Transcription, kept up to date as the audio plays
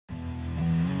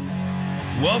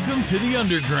Welcome to the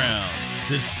Underground,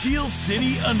 the Steel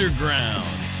City Underground,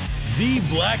 the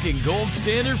black and gold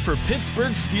standard for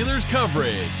Pittsburgh Steelers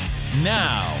coverage.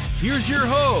 Now, here's your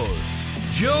host,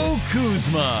 Joe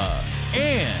Kuzma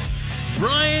and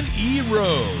Brian E.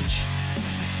 Roach.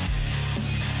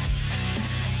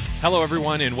 Hello,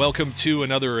 everyone, and welcome to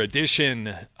another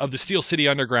edition of the Steel City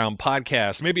Underground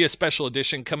podcast. Maybe a special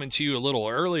edition coming to you a little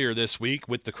earlier this week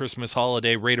with the Christmas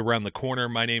holiday right around the corner.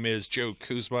 My name is Joe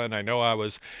Kuzma, and I know I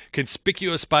was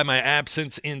conspicuous by my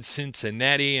absence in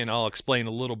Cincinnati, and I'll explain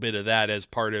a little bit of that as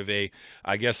part of a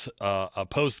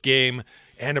post-game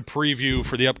and a preview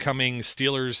for the upcoming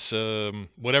Steelers,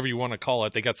 whatever you want to call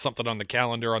it. They got something on the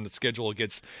calendar, on the schedule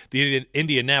against the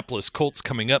Indianapolis Colts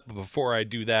coming up. But before I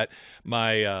do that,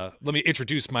 let me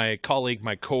introduce my colleague,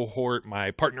 my cohort, my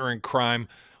partner in crime,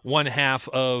 one half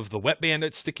of the Wet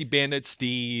Bandits, Sticky Bandits,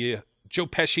 the Joe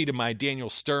Pesci to my Daniel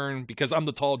Stern, because I'm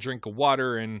the tall drink of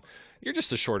water, and you're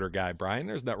just a shorter guy, Brian.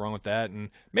 There's nothing wrong with that.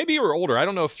 And maybe you were older. I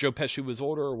don't know if Joe Pesci was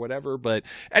older or whatever, but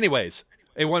anyways,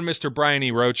 hey, one Mr. Brian E.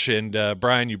 Roach, and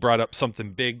Brian, you brought up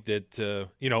something big that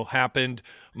happened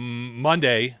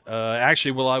Monday.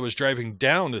 Actually, while I was driving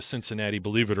down to Cincinnati,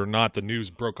 believe it or not, the news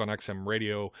broke on XM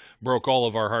Radio, broke all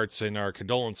of our hearts, and our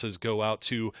condolences go out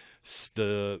to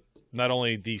not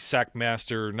only the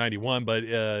Sackmaster 91, but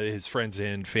his friends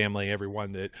and family,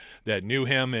 everyone that knew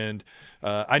him. And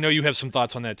I know you have some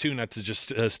thoughts on that too, not to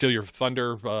just steal your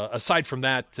thunder. Aside from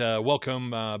that,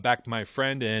 welcome back, my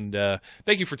friend, and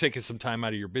thank you for taking some time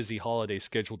out of your busy holiday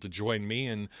schedule to join me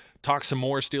and talk some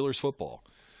more Steelers football.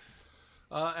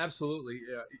 Absolutely.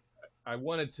 I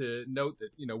wanted to note that,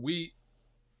 we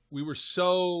were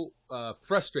so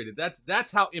frustrated.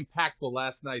 That's how impactful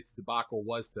last night's debacle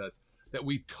was to us, that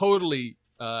we totally,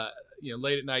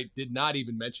 late at night did not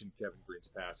even mention Kevin Green's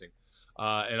passing.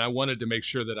 And I wanted to make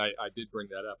sure that I did bring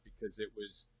that up, because it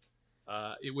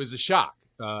was a shock.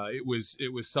 It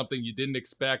was something you didn't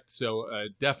expect. So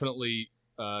definitely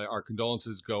our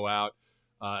condolences go out.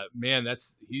 Man,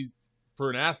 for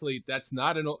an athlete, that's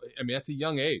not that's a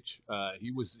young age.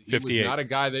 He was not a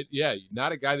guy that,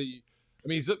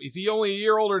 he's only a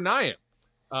year older than I am.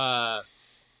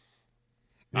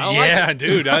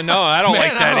 Dude, I know. I don't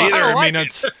like that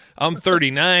either. I'm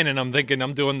 39, and I'm thinking,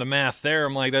 I'm doing the math there.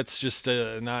 I'm like, that's just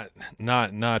not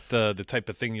the type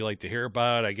of thing you like to hear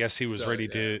about. I guess he was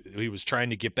he was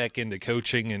trying to get back into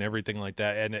coaching and everything like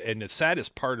that. And the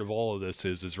saddest part of all of this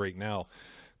is right now,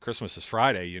 Christmas is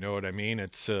Friday, you know what I mean?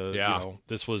 It's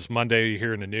this was Monday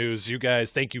here in the news. You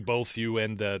guys, thank you both, you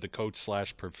and the coach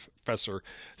 / Professor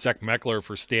Zach Meckler,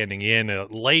 for standing in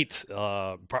late,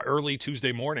 early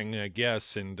Tuesday morning, I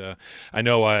guess. And I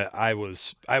know I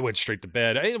went straight to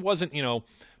bed. It wasn't,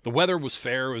 the weather was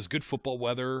fair. It was good football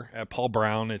weather at Paul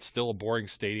Brown. It's still a boring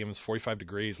stadium. It's 45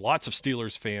 degrees. Lots of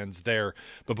Steelers fans there.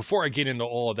 But before I get into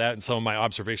all of that and some of my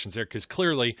observations there, because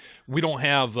clearly we don't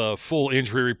have full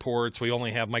injury reports. We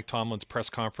only have Mike Tomlin's press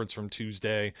conference from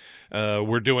Tuesday.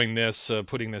 We're doing this,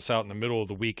 putting this out in the middle of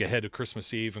the week ahead of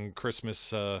Christmas Eve and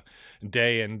Christmas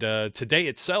Day. And today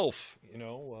itself,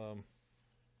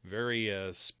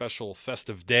 very special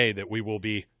festive day that we will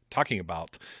be talking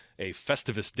about. A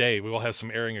Festivus day. We will have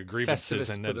some airing of grievances.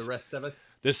 Festivus and for the rest of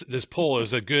us. This poll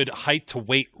is a good height to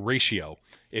weight ratio.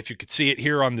 If you could see it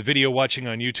here on the video watching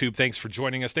on YouTube, thanks for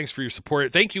joining us. Thanks for your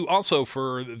support. Thank you also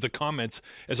for the comments.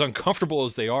 As uncomfortable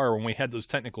as they are, when we had those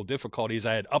technical difficulties,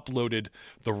 I had uploaded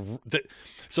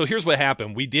so here's what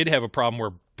happened. We did have a problem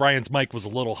where Brian's mic was a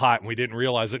little hot, and we didn't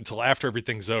realize it until after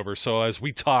everything's over. So as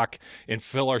we talk and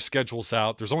fill our schedules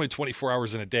out, there's only 24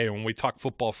 hours in a day. When we talk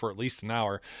football for at least an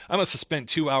hour, I must have spent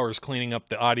 2 hours cleaning up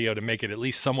the audio to make it at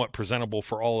least somewhat presentable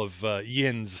for all of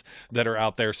yins that are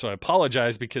out there. So I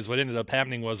apologize, because what ended up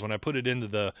happening was when I put it into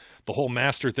the whole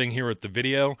master thing here at the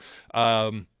video,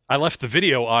 I left the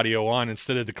video audio on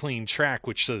instead of the clean track,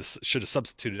 which should have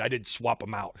substituted. I did swap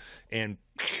them out, and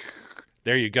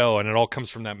there you go. And it all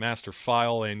comes from that master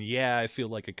file. And yeah, I feel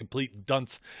like a complete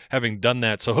dunce having done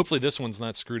that. So hopefully this one's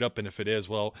not screwed up. And if it is,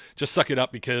 well, just suck it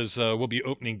up, because we'll be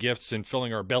opening gifts and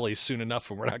filling our bellies soon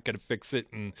enough, and we're not going to fix it.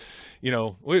 And,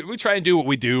 we try and do what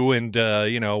we do. And,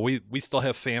 we still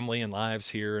have family and lives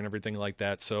here and everything like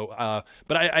that. So,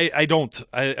 but I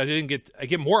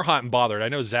get more hot and bothered. I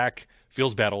know Zach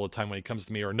feels bad all the time when he comes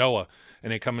to me, or Noah,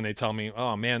 and they come and they tell me,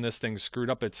 oh man, this thing's screwed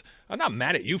up. I'm not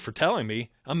mad at you for telling me.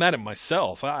 I'm mad at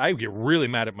myself. I get really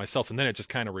mad at myself, and then it just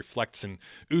kind of reflects and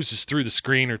oozes through the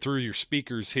screen or through your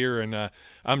speakers here. And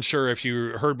I'm sure if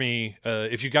you heard me,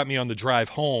 if you got me on the drive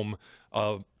home,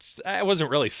 it wasn't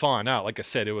really fun out. Like I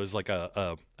said, it was like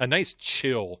a nice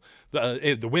chill.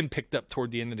 The wind picked up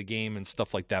toward the end of the game and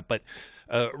stuff like that. But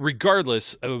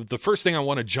regardless, the first thing I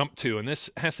want to jump to, and this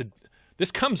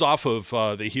comes off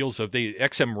of the heels of the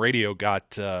XM radio got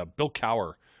Bill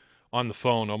Cowher on the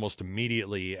phone almost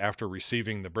immediately after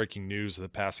receiving the breaking news of the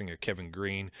passing of Kevin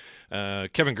Green.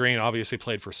 Kevin Green obviously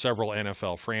played for several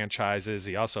NFL franchises.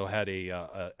 He also had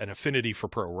an affinity for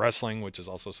pro wrestling, which is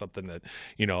also something that,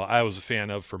 I was a fan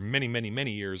of for many, many,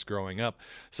 many years growing up.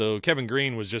 So Kevin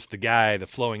Green was just the guy, the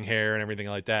flowing hair and everything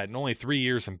like that. And only 3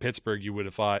 years in Pittsburgh, you would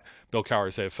have thought, Bill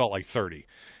Cowher said it felt like 30.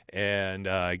 And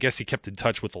I guess he kept in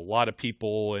touch with a lot of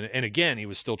people. And again, he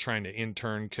was still trying to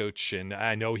intern coach. And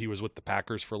I know he was with the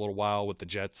Packers for a little while with the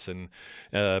Jets and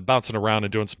bouncing around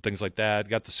and doing some things like that.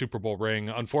 Got the Super Bowl ring,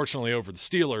 unfortunately, over the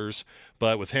Steelers.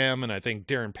 But with him and I think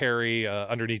Darren Perry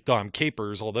underneath Dom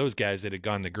Capers, all those guys that had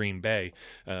gone to Green Bay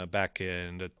back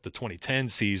in the 2010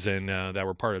 season that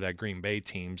were part of that Green Bay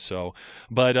team. So,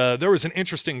 but there was an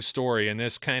interesting story, and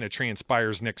this kind of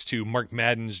transpires next to Mark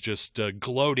Madden's just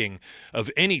gloating of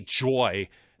any joy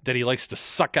that he likes to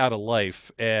suck out of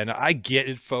life. And I get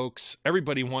it, folks.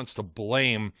 Everybody wants to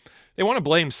blame. They want to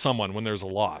blame someone when there's a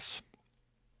loss.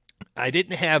 I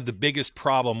didn't have the biggest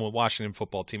problem with Washington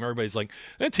football team. Everybody's like,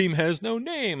 that team has no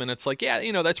name. And it's like,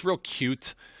 yeah, that's real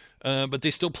cute. But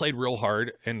they still played real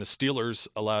hard, and the Steelers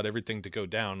allowed everything to go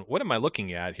down. What am I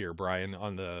looking at here, Brian,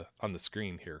 on the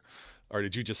screen here? Or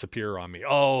did you just appear on me?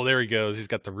 Oh, there he goes. He's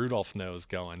got the Rudolph nose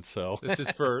going. So this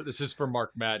is for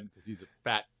Mark Madden because he's a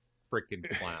fat freaking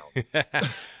clown.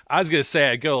 I was gonna say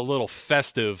I'd go a little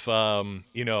festive.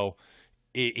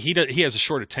 He has a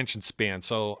short attention span,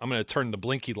 so I'm gonna turn the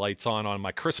blinky lights on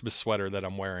my Christmas sweater that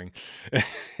I'm wearing,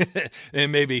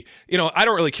 and maybe I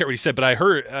don't really care what he said, but I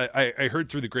heard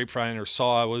through the grapevine or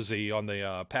saw on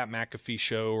the Pat McAfee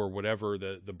show or whatever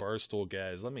the Barstool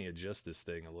guys. Let me adjust this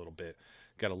thing a little bit.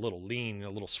 Got a little lean, a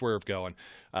little swerve going.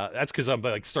 That's because I'm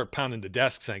like start pounding the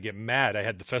desks and I get mad. I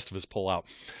had the Festivus pull out.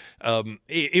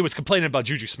 He was complaining about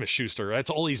Juju Smith-Schuster. That's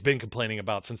all he's been complaining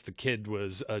about since the kid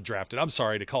was drafted. I'm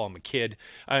sorry to call him a kid.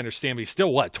 I understand, but he's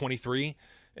still 23?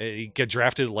 He got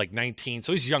drafted at like 19,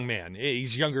 so he's a young man.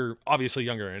 He's younger, obviously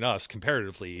younger than us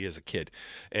comparatively. He is a kid,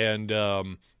 and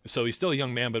so he's still a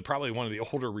young man, but probably one of the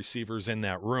older receivers in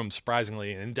that room,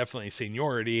 surprisingly, and definitely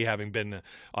seniority, having been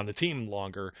on the team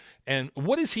longer. And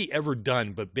what has he ever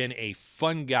done but been a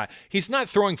fun guy? He's not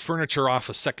throwing furniture off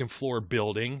a second-floor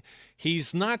building.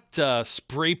 He's not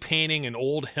spray painting an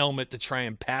old helmet to try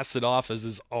and pass it off as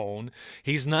his own.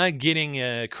 He's not getting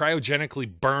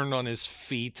cryogenically burned on his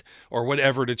feet or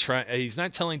whatever to try. He's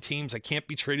not telling teams I can't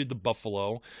be traded to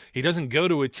Buffalo. He doesn't go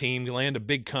to a team, land a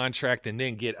big contract, and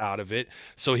then get out of it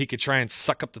so he could try and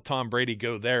suck up to Tom Brady,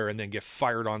 go there, and then get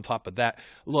fired on top of that.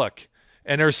 Look.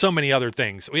 And there's so many other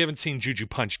things. We haven't seen Juju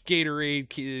punch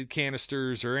Gatorade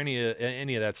canisters or any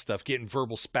of that stuff, getting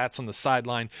verbal spats on the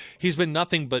sideline. He's been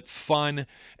nothing but fun,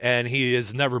 and he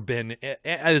has never been,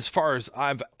 as far as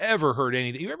I've ever heard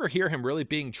anything. You ever hear him really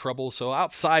being trouble? So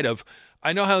outside of,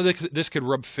 I know how this could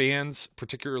rub fans,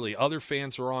 particularly other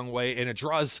fans, the wrong way, and it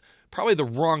draws probably the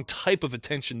wrong type of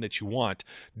attention that you want.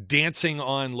 Dancing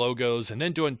on logos and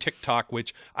then doing TikTok,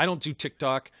 which I don't do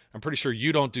TikTok. I'm pretty sure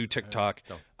you don't do TikTok.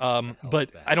 But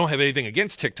I don't have anything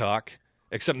against TikTok,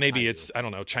 except maybe I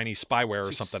don't know, Chinese spyware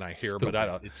or something I hear. Stupid. But I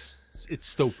don't. It's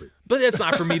stupid. But it's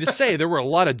not for me to say. There were a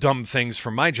lot of dumb things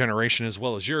from my generation as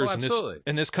well as yours. Oh, absolutely.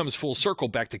 And this comes full circle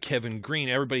back to Kevin Green.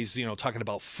 Everybody's talking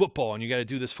about football, and you got to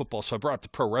do this football. So I brought up the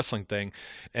pro wrestling thing,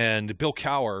 and Bill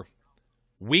Cowher,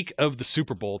 week of the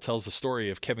Super Bowl, tells the story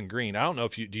of Kevin Green. I don't know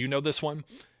if do you know this one?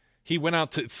 He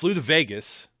flew to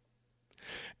Vegas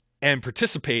and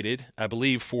participated, I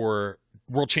believe, for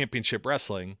World Championship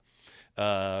Wrestling.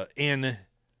 I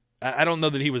don't know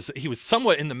that he was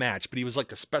somewhat in the match, but he was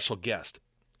like a special guest.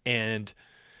 And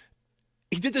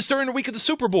he did this during the week of the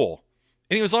Super Bowl,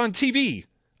 and he was on TV.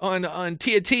 On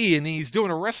TNT, and he's doing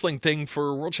a wrestling thing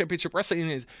for World Championship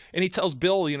Wrestling, and he tells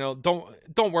Bill,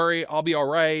 don't worry, I'll be all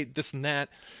right, this and that.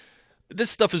 this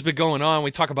stuff has been going on.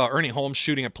 We talk about Ernie Holmes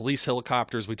shooting at police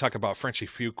helicopters. We talk about Frenchie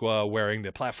Fuqua wearing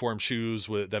the platform shoes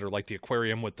that are like the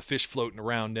aquarium with the fish floating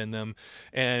around in them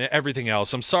and everything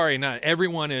else. I'm sorry, not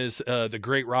everyone is the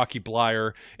great Rocky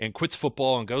Blyer and quits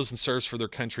football and goes and serves for their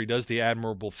country, does the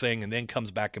admirable thing, and then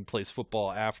comes back and plays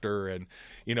football after. And,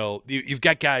 you've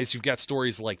got guys, you've got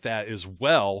stories like that as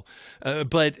well,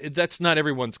 but that's not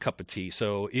everyone's cup of tea.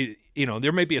 So,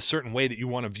 there may be a certain way that you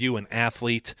want to view an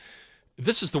athlete.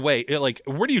 This is the way,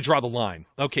 where do you draw the line?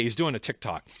 Okay, he's doing a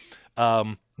TikTok.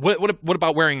 What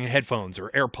about wearing headphones or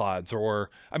AirPods?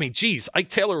 Geez, Ike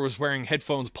Taylor was wearing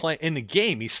headphones in the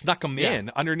game. He snuck them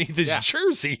in underneath his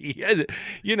jersey.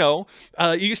 You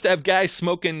used to have guys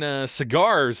smoking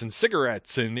cigars and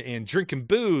cigarettes and drinking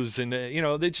booze. And,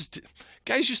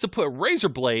 guys used to put razor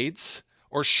blades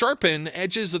or sharpen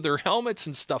edges of their helmets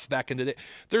and stuff back into the.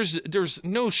 There's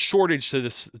no shortage to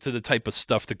the type of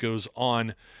stuff that goes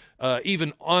on,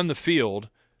 even on the field,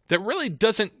 that really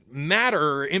doesn't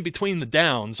matter in between the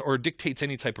downs or dictates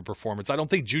any type of performance. I don't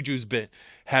think Juju's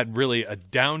had really a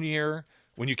down year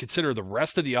when you consider the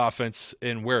rest of the offense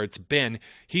and where it's been.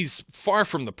 He's far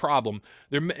from the problem.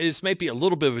 This may be a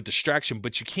little bit of a distraction,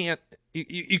 but you can't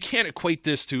equate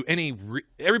this to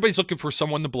everybody's looking for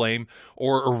someone to blame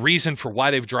or a reason for why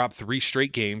they've dropped 3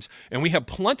 straight games. And we have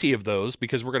plenty of those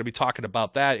because we're going to be talking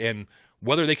about that and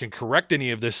whether they can correct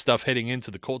any of this stuff heading into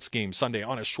the Colts game Sunday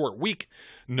on a short week,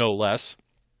 no less.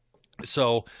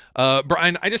 So,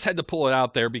 Brian, I just had to pull it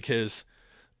out there because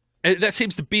that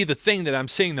seems to be the thing that I'm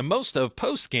seeing the most of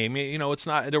post-game. It's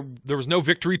not there was no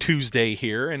Victory Tuesday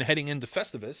here, and heading into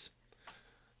Festivus,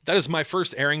 that is my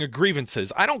first airing of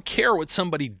grievances. I don't care what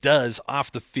somebody does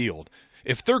off the field.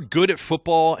 If they're good at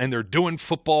football and they're doing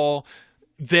football,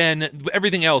 then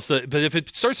everything else, but if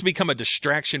it starts to become a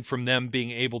distraction from them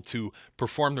being able to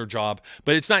perform their job,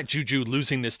 but it's not Juju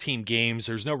losing this team games,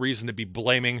 there's no reason to be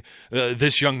blaming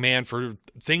this young man for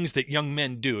things that young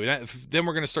men do. And then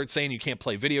we're going to start saying you can't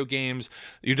play video games,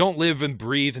 you don't live and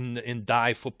breathe and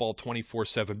die football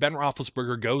 24/7. Ben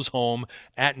Roethlisberger goes home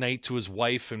at night to his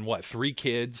wife and 3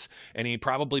 kids, and he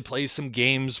probably plays some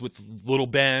games with little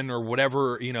Ben or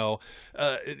whatever.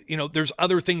 There's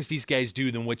other things these guys do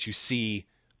than what you see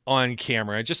on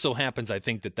camera. It just so happens, I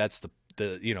think, that's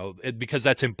because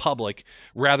that's in public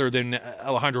rather than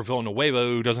Alejandro Villanueva,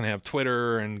 who doesn't have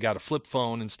Twitter and got a flip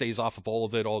phone and stays off of all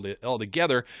of it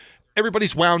altogether.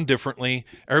 Everybody's wound differently.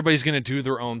 Everybody's going to do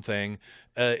their own thing.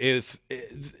 I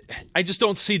just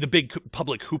don't see the big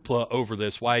public hoopla over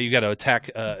this. Why you got to attack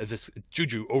this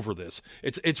Juju over this?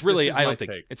 It's really, I don't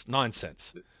think it's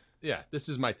nonsense. Yeah, this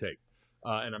is my take.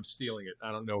 And I'm stealing it.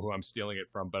 I don't know who I'm stealing it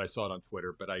from, but I saw it on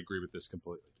Twitter, but I agree with this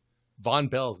completely. Von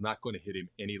Bell's not going to hit him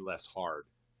any less hard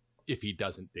if he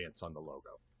doesn't dance on the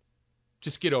logo.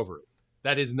 Just get over it.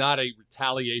 That is not a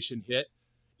retaliation hit.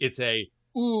 It's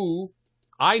ooh,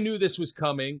 I knew this was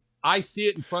coming. I see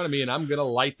it in front of me, and I'm going to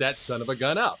light that son of a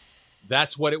gun up.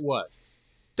 That's what it was.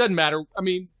 Doesn't matter.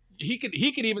 He could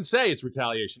even say it's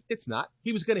retaliation. It's not.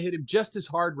 He was going to hit him just as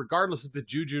hard, regardless if the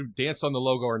Juju danced on the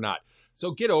logo or not.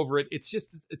 So get over it. It's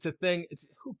a thing.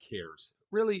 Who cares?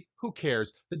 Really, who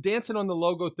cares? The dancing on the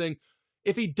logo thing,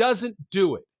 if he doesn't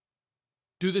do it,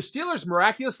 do the Steelers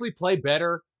miraculously play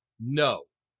better? No.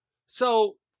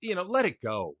 So, let it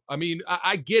go.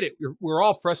 I get it. We're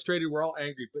all frustrated. We're all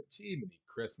angry. But gee,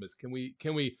 Christmas, can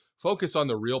we focus on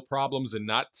the real problems and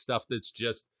not stuff that's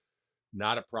just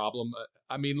not a problem?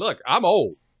 Look, I'm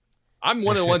old. I'm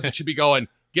one of the ones that should be going,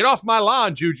 get off my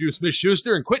lawn, Juju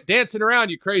Smith-Schuster, and quit dancing around,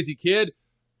 you crazy kid.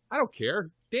 I don't care.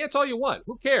 Dance all you want.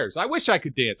 Who cares? I wish I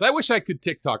could dance. I wish I could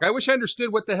TikTok. I wish I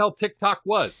understood what the hell TikTok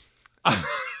was.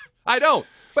 I don't,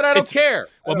 but I don't care.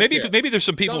 Well, maybe there's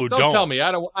some people who don't. Don't tell me. I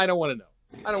don't want to know.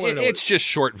 I don't want to know. It's just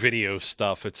short video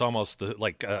stuff. It's almost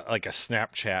like a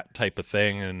Snapchat type of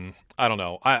thing, and I don't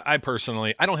know. I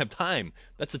personally, I don't have time.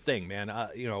 That's the thing, man.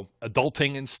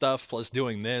 Adulting and stuff, plus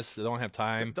doing this, I don't have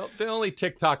time. The only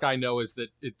TikTok I know is that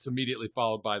it's immediately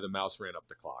followed by the mouse ran up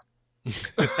the clock.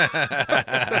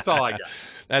 That's all I got.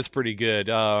 That's pretty good.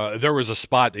 There was a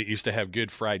spot that used to have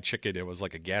good fried chicken. It was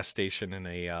like a gas station and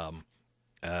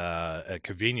a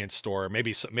convenience store.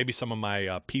 Maybe some of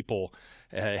my people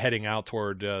heading out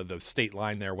toward the state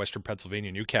line there, Western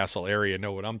Pennsylvania, Newcastle area,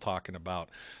 know what I'm talking about.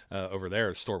 Over there,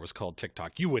 the store was called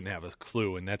TikTok. You wouldn't have a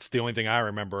clue, and that's the only thing I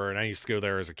remember, and I used to go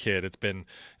there as a kid. It's been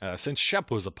since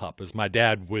Shep was a pup, as my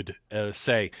dad would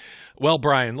say. Well,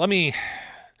 Brian,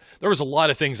 there was a lot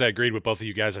of things I agreed with both of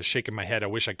you guys. I was shaking my head. I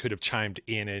wish I could have chimed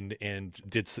in and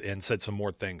said some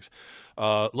more things.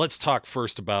 Let's talk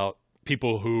first about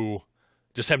people who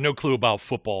just have no clue about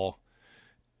football.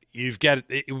 you've got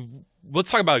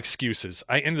let's talk about excuses.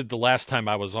 I ended the last time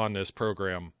I was on this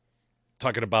program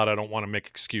talking about I don't want to make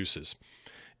excuses.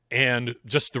 And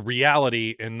just the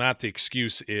reality and not the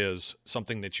excuse is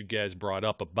something that you guys brought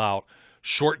up about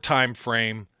short time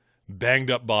frame,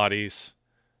 banged up bodies.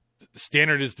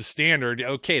 Standard is the standard.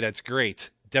 Okay, that's great.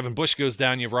 Devin Bush goes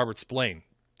down, you have Robert Spillane.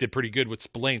 Did pretty good with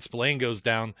Spillane. Spillane goes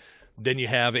down. Then you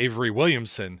have Avery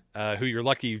Williamson, who you're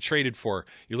lucky you traded for.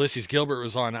 Ulysses Gilbert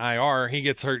was on IR. He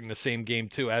gets hurt in the same game,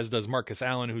 too, as does Marcus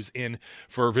Allen, who's in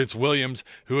for Vince Williams,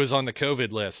 who is on the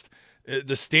COVID list.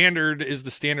 The standard is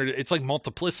the standard. It's like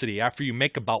multiplicity. After you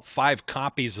make about 5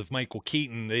 copies of Michael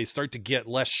Keaton, they start to get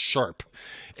less sharp.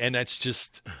 And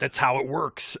that's how it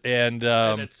works. And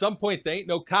at some point, there ain't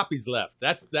no copies left.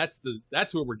 That's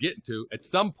where we're getting to. At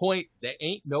some point, there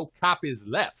ain't no copies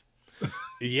left.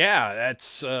 Yeah,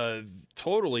 that's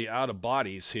totally out of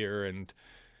bodies here, and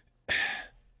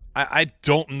I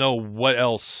don't know what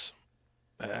else.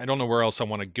 I don't know where else I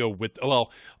want to go with.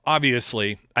 Well,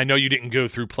 obviously, I know you didn't go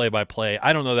through play-by-play.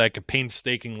 I don't know that I could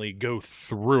painstakingly go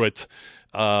through it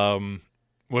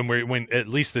when at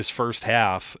least this first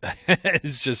half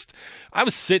is just. I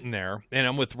was sitting there, and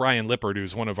I'm with Ryan Lippert,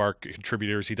 who's one of our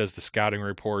contributors. He does the scouting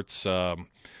reports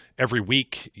every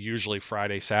week, usually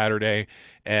Friday, Saturday,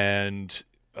 and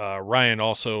Ryan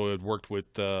also had worked with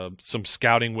some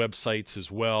scouting websites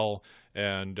as well,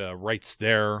 and writes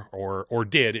there, or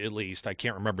did at least. I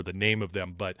can't remember the name of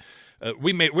them, but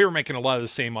we were making a lot of the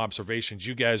same observations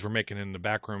you guys were making in the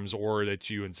back rooms, or that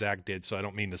you and Zach did. So I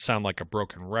don't mean to sound like a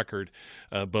broken record,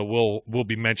 but we'll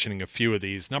be mentioning a few of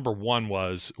these. Number one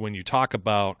was when you talk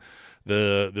about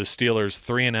the Steelers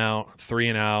 3 and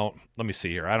out. Let me see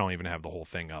here. I don't even have the whole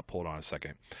thing up. Hold on a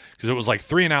second, because it was like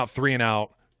 3 and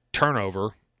out,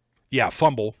 turnover,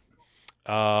 fumble,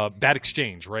 bad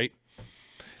exchange, right?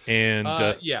 And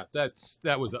that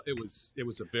was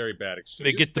a very bad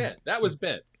exchange. That was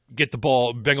bent. Get the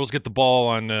ball. Bengals get the ball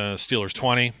on Steelers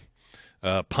 20,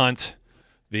 punt.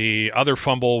 The other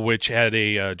fumble, which had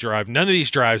a drive. None of these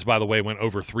drives, by the way, went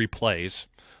over 3 plays.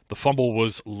 The fumble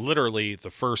was literally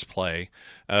the first play.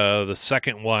 The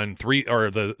second one,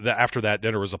 after that,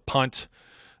 then there was a punt.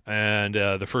 And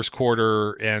the first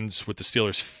quarter ends with the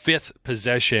Steelers' 5th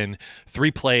possession,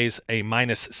 3 plays, a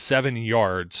 -7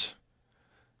 yards.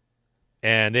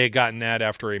 And they had gotten that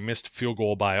after a missed field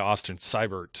goal by Austin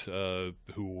Seibert,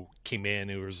 who came in,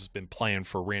 who has been playing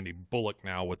for Randy Bullock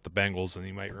now with the Bengals. And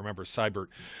you might remember Seibert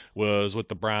was with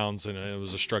the Browns, and it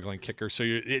was a struggling kicker. So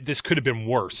this could have been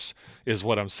worse, is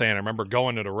what I'm saying. I remember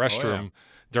going to the restroom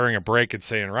during a break and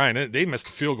saying, Ryan, they missed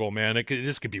a field goal, man.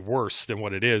 This could be worse than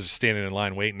what it is, standing in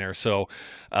line waiting there. So,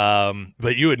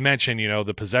 but you had mentioned,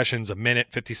 the possessions, 1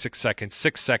 minute, 56 seconds,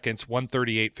 6 seconds,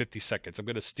 1:38, 50 seconds. I'm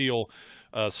going to steal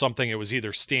something. It was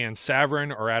either Stan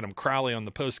Savran or Adam Crowley on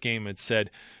the postgame. It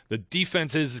said, the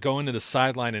defense is going to the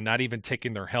sideline and not even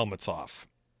taking their helmets off.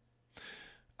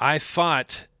 I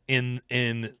thought and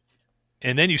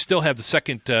then you still have the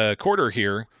second quarter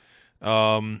here.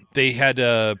 They had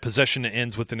a possession that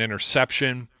ends with an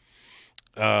interception.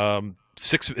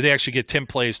 They actually get 10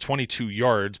 plays, 22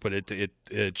 yards, but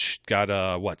it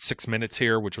got 6 minutes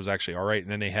here, which was actually all right.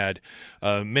 And then they had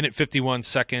minute 51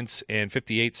 seconds and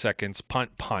 58 seconds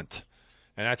punt,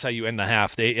 and that's how you end the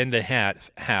half. They end the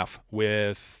half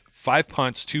with 5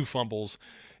 punts, 2 fumbles,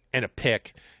 and a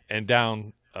pick, and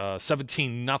down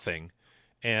 17-0.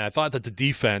 And I thought that the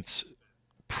defense,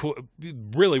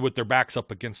 really with their backs up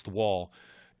against the wall,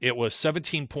 it was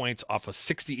 17 points off of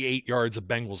 68 yards of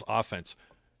Bengals offense.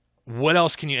 What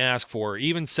else can you ask for?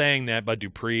 Even saying that Bud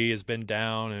Dupree has been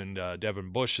down and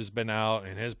Devin Bush has been out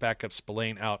and his backup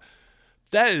Spillane out,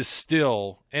 that is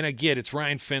still, and I get it's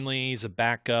Ryan Finley, he's a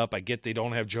backup. I get they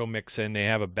don't have Joe Mixon. They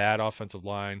have a bad offensive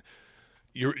line.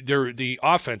 The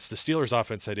offense, the Steelers'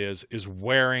 offense, that is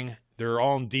wearing their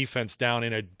own defense down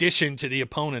in addition to the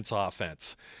opponent's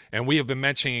offense. And we have been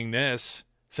mentioning this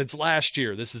since last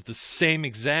year. This is the same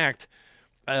exact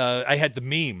I had the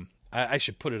meme. I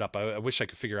should put it up. I wish I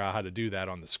could figure out how to do that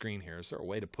on the screen here. Is there a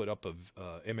way to put up an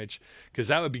image? Because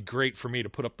that would be great for me to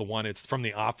put up the one. It's from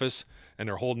The Office, and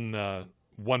they're holding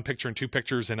one picture and 2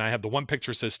 pictures, and I have the one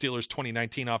picture says Steelers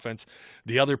 2019 offense.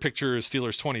 The other picture is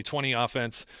Steelers 2020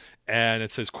 offense, and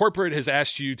it says corporate has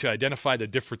asked you to identify the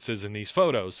differences in these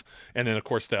photos. And then, of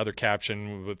course, the other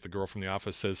caption with the girl from The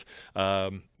Office says,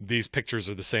 these pictures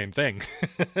are the same thing.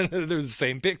 They're the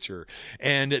same picture.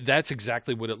 And that's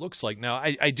exactly what it looks like. Now,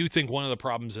 I do think one of the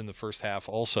problems in the first half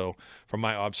also, from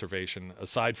my observation,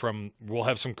 aside from we'll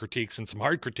have some critiques and some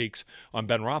hard critiques on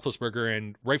Ben Roethlisberger,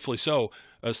 and rightfully so,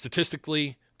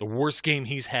 statistically, the worst game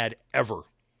he's had ever.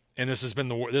 And this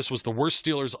was the worst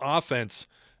Steelers offense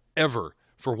ever.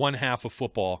 for one half of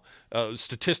football.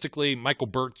 Statistically, Michael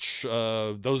Birch,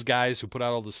 those guys who put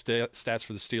out all the stats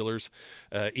for the Steelers,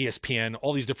 ESPN,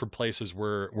 all these different places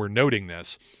were noting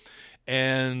this.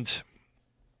 And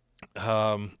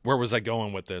where was I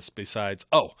going with this besides?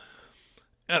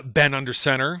 Ben under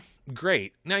center.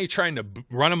 Great. Now you're trying to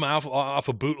run him off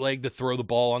a bootleg to throw the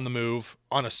ball on the move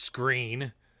on a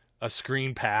screen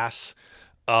pass,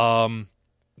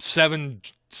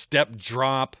 7-step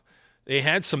drop. They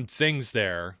had some things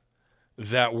there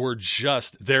that were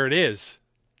just, there it is.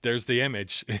 There's the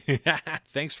image.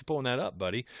 Thanks for pulling that up,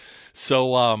 buddy.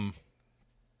 So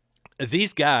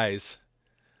these guys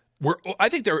I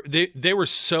think they were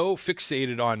so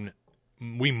fixated on,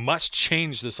 we must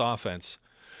change this offense,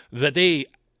 that they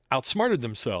outsmarted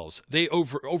themselves. They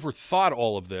overthought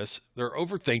all of this. They're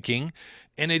overthinking,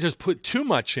 and they just put too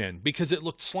much in because it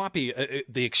looked sloppy.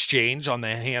 The exchange on the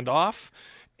handoff,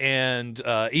 and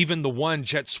even the one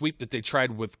jet sweep that they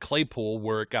tried with Claypool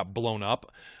where it got blown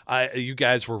up. You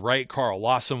guys were right. Carl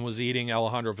Lawson was eating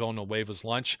Alejandro Villanueva's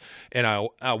lunch, and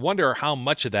I wonder how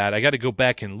much of that. I got to go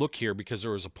back and look here because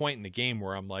there was a point in the game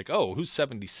where I'm like, oh, who's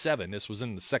 77? This was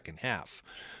in the second half.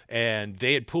 And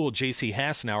they had pulled J.C.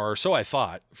 Hassenauer, or so I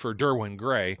thought, for Derwin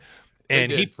Gray. And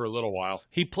he did for a little while.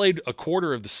 He played a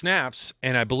quarter of the snaps,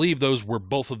 and I believe those were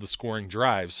both of the scoring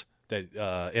drives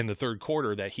that in the third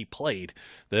quarter that he played,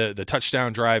 the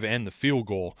touchdown drive and the field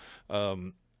goal.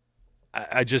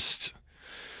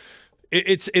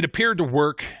 It appeared to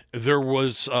work. There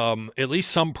was at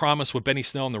least some promise with Benny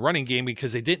Snell in the running game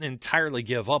because they didn't entirely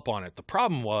give up on it. The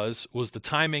problem was the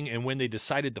timing and when they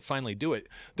decided to finally do it.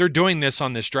 They're doing this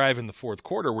on this drive in the fourth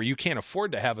quarter where you can't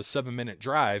afford to have a 7-minute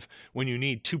drive when you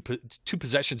need two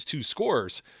possessions, 2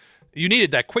 scores. You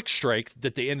needed that quick strike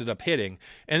that they ended up hitting,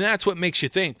 and that's what makes you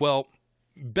think, well,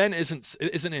 Ben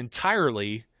isn't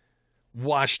entirely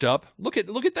washed up. Look at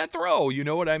that throw. You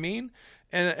know what I mean?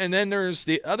 And then there's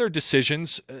the other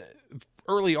decisions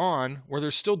early on where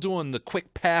they're still doing the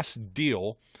quick pass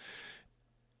deal,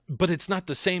 but it's not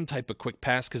the same type of quick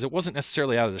pass because it wasn't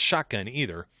necessarily out of the shotgun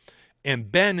either.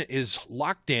 And Ben is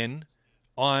locked in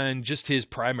on just his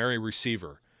primary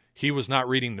receiver. He was not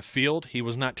reading the field. He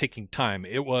was not taking time.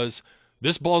 It was,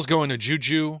 this ball's going to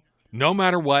Juju. No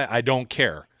matter what, I don't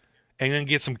care. And then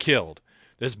gets him killed.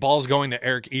 This ball's going to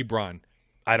Eric Ebron.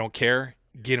 I don't care.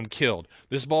 Get him killed.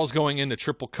 This ball's going into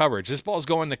triple coverage. This ball's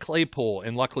going to Claypool,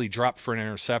 and luckily dropped for an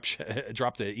interception.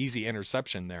 Dropped an easy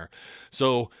interception there.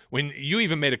 So when you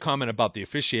even made a comment about the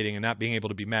officiating and not being able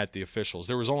to be mad at the officials,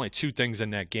 there was only 2 things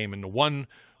in that game, and the one,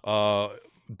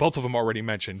 both of them already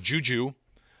mentioned. Juju,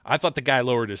 I thought the guy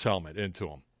lowered his helmet into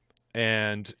him,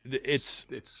 and it's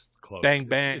close. Bang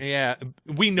bang. Yeah,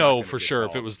 we know for sure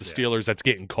if it was the Steelers, that's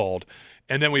getting called,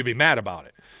 and then we'd be mad about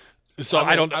it. So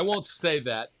I won't say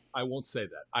that. I will say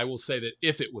that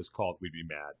if it was called, we'd be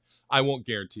mad. I won't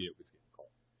guarantee it was getting called.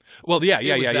 Well, yeah.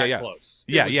 Close.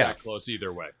 It was that close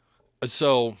either way.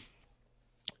 So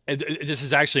this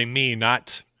is actually me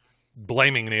not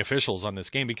blaming the officials on this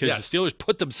game because the Steelers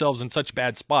put themselves in such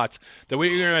bad spots that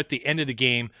we were at the end of the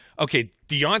game. Okay,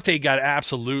 Deontay got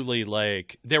absolutely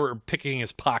they were picking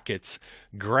his pockets,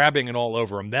 grabbing it all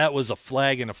over him. That was a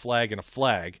flag and a flag and a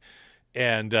flag,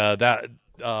 and that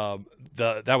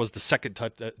was the second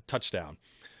touchdown.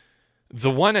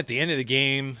 The one at the end of the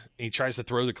game, he tries to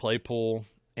throw the Claypool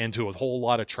into a whole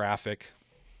lot of traffic.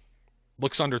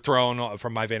 Looks underthrown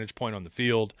from my vantage point on the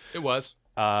field. It was.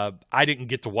 I didn't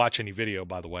get to watch any video,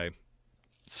 by the way.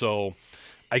 So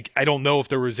I don't know if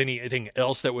there was anything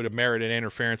else that would have merited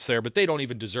interference there, but they don't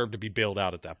even deserve to be bailed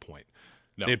out at that point.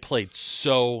 No. They played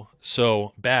so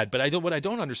bad. But what I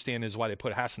don't understand is why they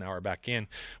put Hassenauer back in.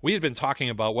 We had been talking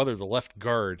about whether the left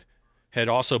guard had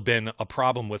also been a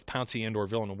problem with Pouncey and or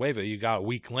Villanueva. You got a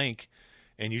weak link,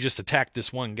 and you just attacked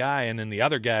this one guy, and then the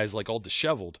other guy's all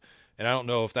disheveled. And I don't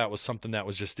know if that was something that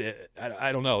was just –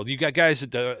 I don't know. You got guys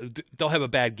that they'll have a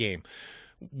bad game.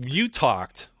 You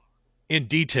talked in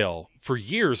detail for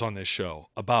years on this show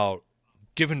about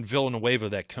giving Villanueva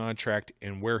that contract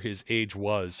and where his age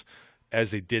was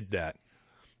as they did that.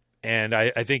 And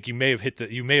I think you may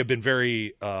have been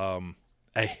very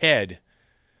ahead.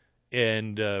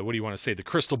 And what do you want to say? The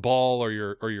crystal ball or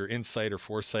your insight or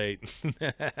foresight?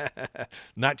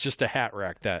 Not just a hat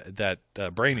rack, that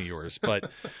brain of yours, but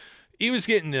he was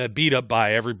getting beat up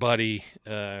by everybody.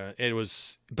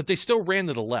 But they still ran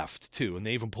to the left too, and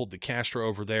they even pulled the Castro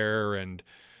over there. And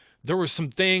there were some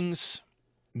things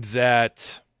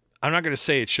that I'm not going to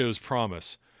say it shows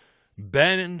promise.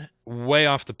 Ben way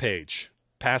off the page,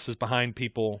 passes behind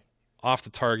people, off the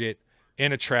target,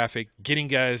 into traffic, getting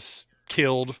guys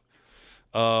killed.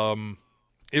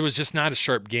 it was just not a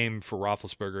sharp game for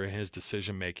Roethlisberger and his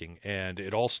decision making. And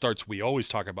it all starts. We always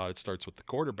talk about it starts with the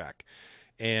quarterback.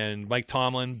 And Mike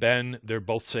Tomlin, Ben, they're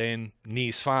both saying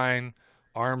knee's fine,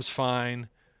 arm's fine.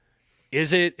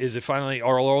 Is it? Is it finally?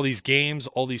 Are all these games,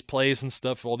 all these plays and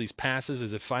stuff, all these passes?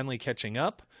 Is it finally catching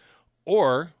up?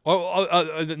 Or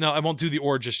no, I won't do the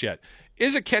or just yet.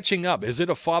 Is it catching up? Is it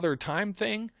a father time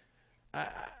thing?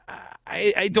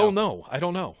 I don't know. I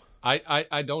don't know.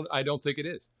 I don't think it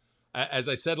is. As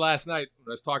I said last night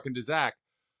when I was talking to Zach,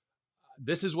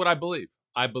 this is what I believe.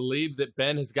 I believe that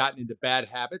Ben has gotten into bad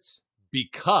habits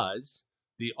because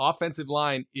the offensive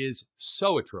line is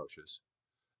so atrocious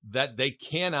that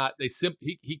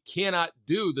he cannot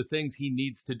do the things he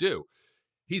needs to do.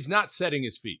 He's not setting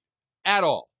his feet at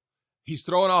all. He's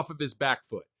throwing off of his back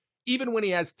foot. Even when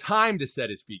he has time to set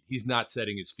his feet, he's not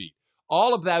setting his feet.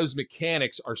 All of those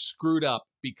mechanics are screwed up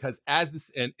because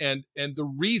and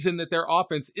the reason that their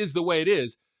offense is the way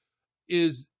it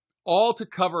is all to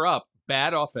cover up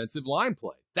bad offensive line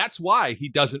play. That's why he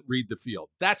doesn't read the field.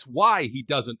 That's why he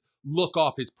doesn't look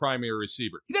off his primary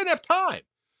receiver. He doesn't have time.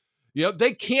 You know,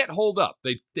 they can't hold up.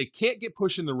 They can't get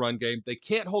push in the run game. They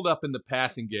can't hold up in the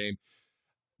passing game.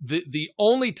 The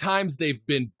only times they've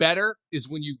been better is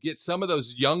when you get some of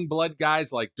those young blood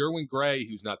guys like Derwin Gray,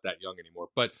 who's not that young anymore,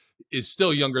 but is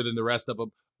still younger than the rest of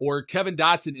them, or Kevin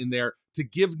Dotson in there to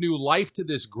give new life to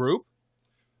this group.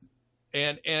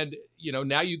 And you know,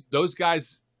 now those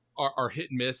guys are hit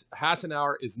and miss.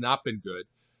 Hassenauer has not been good.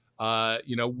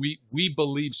 You know, we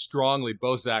believe strongly,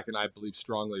 both Zach and I believe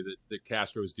strongly that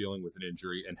Castro is dealing with an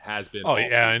injury and has been. Oh,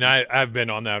 yeah, and I've been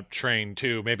on that train,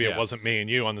 too. Maybe Yeah. it wasn't me and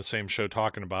you on the same show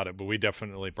talking about it, but we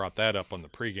definitely brought that up on the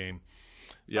pregame.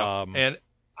 Yeah, and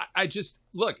I just,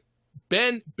 look,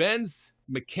 Ben's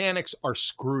mechanics are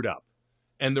screwed up.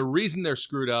 And the reason they're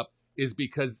screwed up is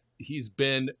because he's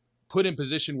been put in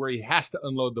position where he has to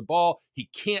unload the ball. He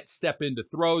can't step into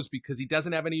throws because he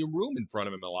doesn't have any room in front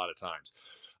of him a lot of times.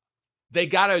 They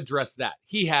got to address that.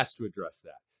 He has to address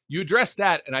that. You address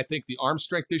that, and I think the arm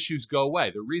strength issues go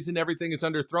away. The reason everything is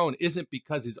underthrown isn't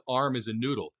because his arm is a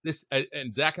noodle.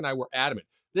 And Zach and I were adamant.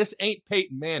 This ain't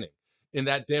Peyton Manning in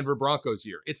that Denver Broncos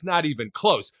year. It's not even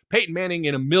close. Peyton Manning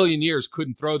in a million years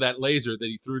couldn't throw that laser that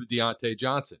he threw to Deontay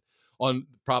Johnson on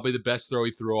probably the best throw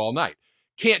he threw all night.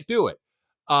 Can't do it.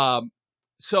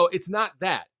 So it's not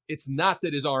that. It's not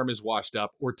that his arm is washed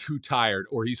up or too tired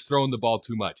or he's thrown the ball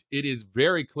too much. It is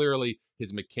very clearly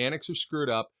his mechanics are screwed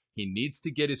up. He needs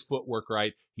to get his footwork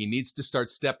right. He needs to start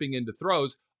stepping into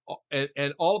throws.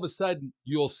 And all of a sudden,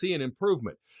 you'll see an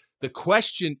improvement. The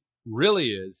question really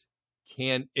is,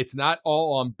 it's not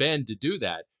all on Ben to do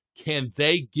that. Can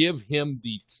they give him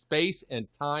the space and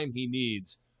time he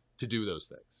needs to do those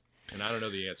things? And I don't know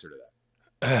the answer to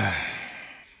that.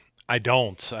 I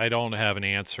don't have an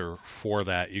answer for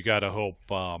that. You got to hope,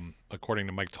 according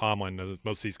to Mike Tomlin, that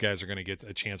most of these guys are going to get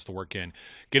a chance to work in.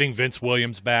 Getting Vince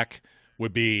Williams back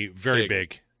would be very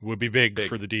big. Would be big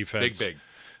for the defense. Big.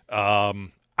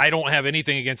 I don't have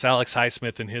anything against Alex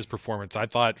Highsmith and his performance.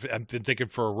 I've been thinking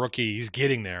for a rookie, he's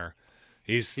getting there.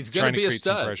 He's going trying to be to a create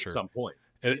some stud pressure at some point.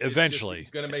 Eventually. He's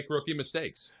going to make rookie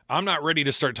mistakes. I'm not ready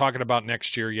to start talking about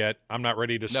next year yet. I'm not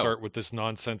ready to start with this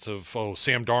nonsense of,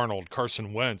 Sam Darnold,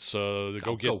 Carson Wentz,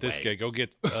 go get this guy, go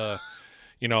get,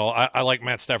 I like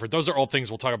Matt Stafford. Those are all things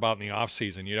we'll talk about in the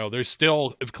offseason. You know, there's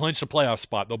still, if clinched a playoff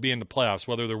spot, they'll be in the playoffs.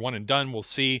 Whether they're one and done, we'll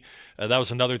see. That was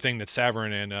another thing that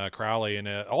Saverin and Crowley, and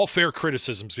all fair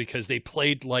criticisms because they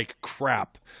played like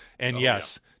crap. And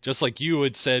just like you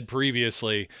had said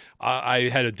previously, I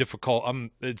had a difficult.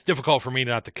 It's difficult for me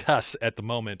not to cuss at the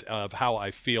moment of how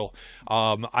I feel.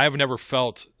 I have never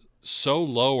felt so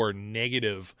low or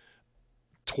negative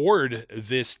toward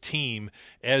this team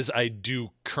as I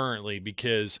do currently,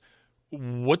 because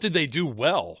what did they do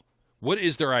well? What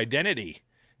is their identity?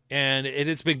 And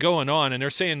it's been going on, and they're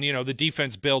saying, the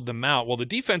defense bailed them out. Well, the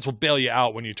defense will bail you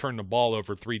out when you turn the ball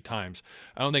over 3 times.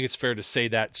 I don't think it's fair to say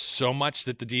that so much,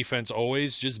 that the defense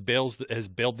always just has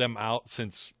bailed them out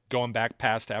since going back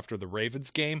past after the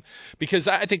Ravens game, because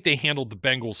I think they handled the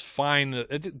Bengals fine.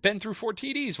 Ben threw 4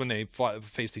 TDs when they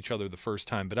faced each other the first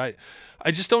time, but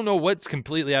I just don't know what's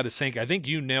completely out of sync. I think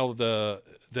you nailed hit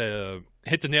the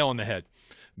nail on the head.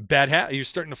 You're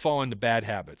starting to fall into bad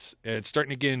habits. It's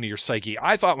starting to get into your psyche.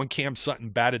 I thought when Cam Sutton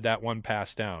batted that one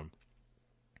pass down,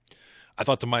 I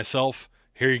thought to myself,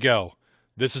 here you go.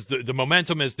 This is the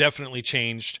momentum has definitely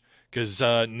changed. because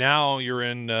now you're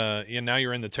in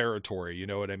the territory. You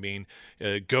know what I mean?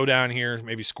 Go down here,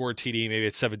 maybe score a TD, maybe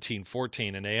it's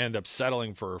 17-14, and they end up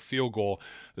settling for a field goal.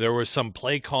 There was some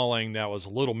play calling that was a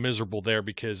little miserable there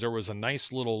because there was a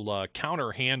nice little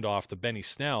counter handoff to Benny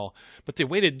Snell, but they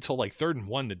waited until like 3rd and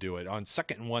 1 to do it. On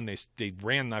 2nd and 1, they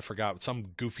ran, I forgot, some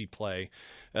goofy play.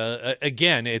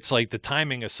 Again, it's like the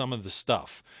timing of some of the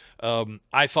stuff.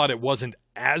 I thought it wasn't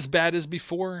as bad as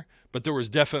before, but there was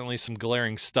definitely some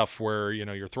glaring stuff where,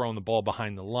 you're throwing the ball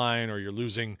behind the line or you're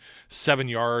losing 7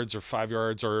 yards or 5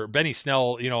 yards, or Benny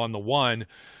Snell, on the 1,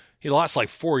 he lost like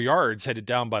 4 yards headed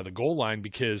down by the goal line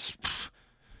because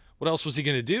what else was he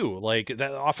going to do? Like,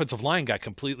 that offensive line got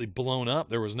completely blown up.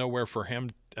 There was nowhere for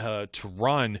him to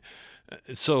run.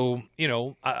 So,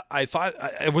 I thought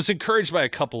I was encouraged by a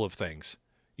couple of things.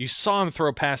 You saw him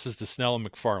throw passes to Snell and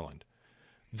McFarland.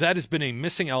 That has been a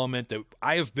missing element that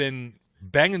I have been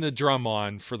banging the drum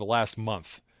on for the last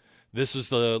month. This is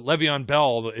the Le'Veon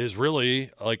Bell is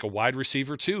really like a wide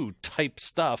receiver too type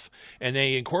stuff, and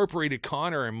they incorporated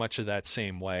Connor in much of that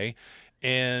same way,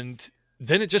 and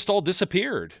then it just all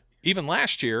disappeared, even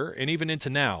last year and even into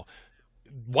now.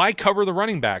 Why cover the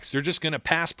running backs? They're just going to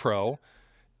pass pro.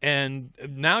 And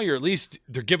now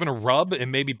they're giving a rub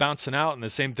and maybe bouncing out. And the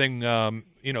same thing,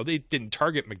 they didn't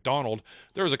target McDonald.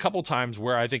 There was a couple times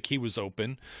where I think he was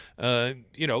open.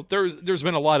 There's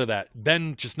been a lot of that.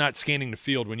 Ben just not scanning the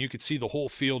field when you could see the whole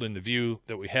field in the view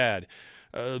that we had.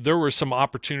 There were some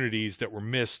opportunities that were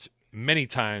missed many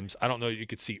times. I don't know that you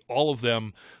could see all of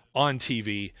them on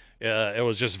TV. It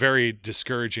was just very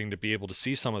discouraging to be able to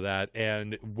see some of that.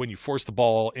 And when you force the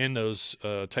ball in those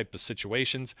type of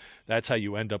situations, that's how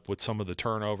you end up with some of the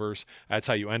turnovers. That's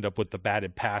how you end up with the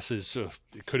batted passes.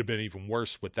 It could have been even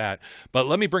worse with that. But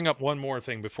let me bring up one more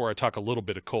thing before I talk a little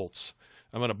bit of Colts.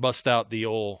 I'm going to bust out the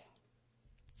old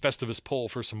Festivus poll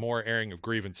for some more airing of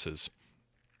grievances.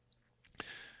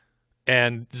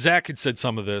 And Zach had said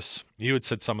some of this. You had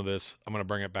said some of this. I'm going to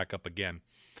bring it back up again.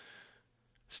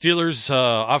 Steelers'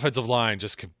 offensive line,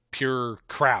 just pure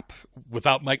crap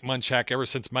without Mike Munchak ever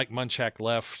since Mike Munchak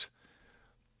left.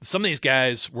 Some of these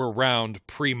guys were around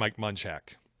pre-Mike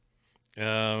Munchak.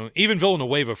 Even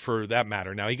Villanueva, for that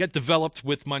matter. Now, he got developed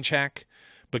with Munchak,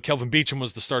 but Kelvin Beachum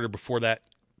was the starter before that,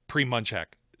 pre-Munchak.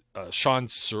 Sean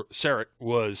Sarrett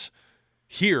was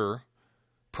here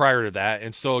prior to that,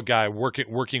 and still a guy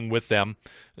working with them.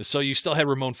 So you still had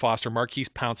Ramon Foster, Marquise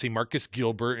Pouncey, Marcus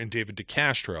Gilbert, and David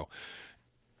DeCastro.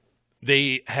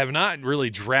 They have not really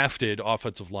drafted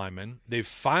offensive linemen. They've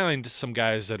found some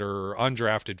guys that are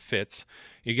undrafted fits.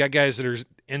 You got guys that are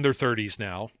in their 30s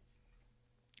now.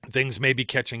 Things may be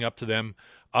catching up to them.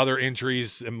 Other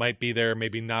injuries that might be there,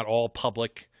 maybe not all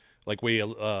public, like we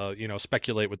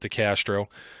speculate with DeCastro.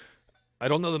 I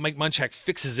don't know that Mike Munchak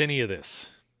fixes any of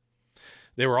this.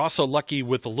 They were also lucky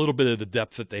with a little bit of the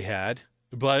depth that they had,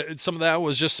 but some of that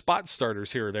was just spot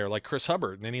starters here or there, like Chris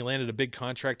Hubbard. And then he landed a big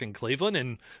contract in Cleveland,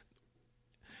 and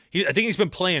I think he's been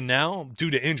playing now due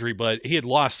to injury, but he had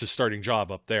lost his starting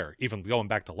job up there, even going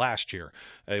back to last year.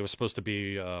 He was supposed to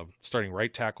be starting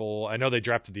right tackle. I know they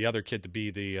drafted the other kid to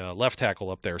be the left tackle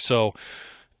up there. So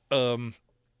I'm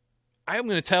going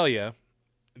to tell you,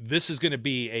 this is going to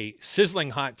be a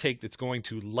sizzling hot take that's going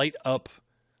to light up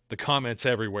the comments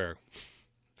everywhere.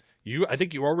 I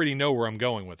think you already know where I'm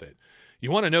going with it.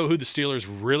 You want to know who the Steelers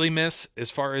really miss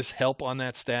as far as help on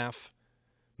that staff?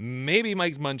 Maybe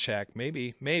Mike Munchak,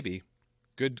 maybe.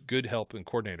 Good help and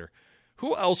coordinator.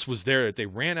 Who else was there that they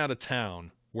ran out of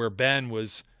town where Ben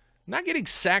was not getting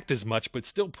sacked as much, but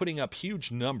still putting up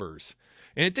huge numbers?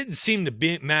 And it didn't seem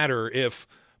to matter if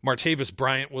Martavis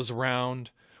Bryant was around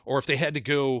or if they had to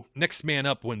go next man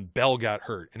up when Bell got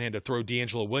hurt and had to throw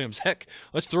D'Angelo Williams. Heck,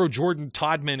 let's throw Jordan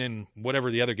Todman and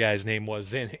whatever the other guy's name was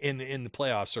then in the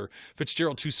playoffs, or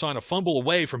Fitzgerald Toussaint, a fumble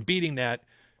away from beating that.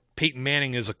 Peyton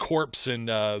Manning is a corpse and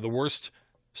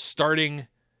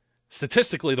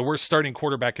statistically the worst starting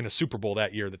quarterback in a Super Bowl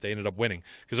that year that they ended up winning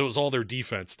because it was all their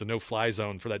defense, the no-fly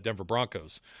zone for that Denver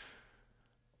Broncos.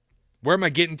 Where am I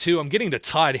getting to? I'm getting to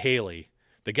Todd Haley,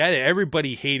 the guy that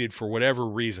everybody hated for whatever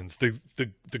reasons, the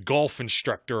golf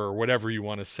instructor or whatever you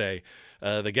want to say,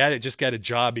 the guy that just got a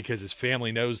job because his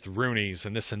family knows the Rooneys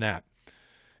and this and that.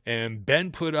 And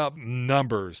Ben put up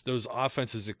numbers. Those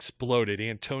offenses exploded.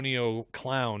 Antonio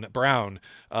Brown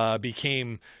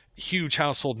became a huge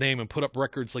household name and put up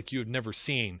records like you have never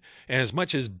seen. And as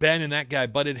much as Ben and that guy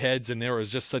butted heads and there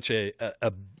was just such a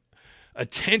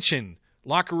tension,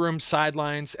 locker room,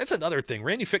 sidelines. That's another thing.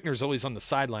 Randy Fichtner's always on the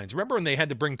sidelines. Remember when they had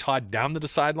to bring Todd down to the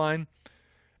sideline?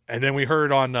 And then we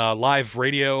heard on live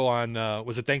radio on,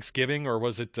 was it Thanksgiving or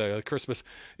was it Christmas?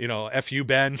 F you,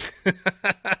 Ben.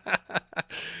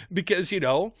 Because,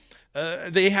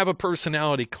 they have a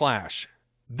personality clash.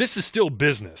 This is still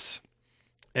business.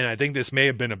 And I think this may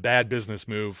have been a bad business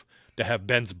move to have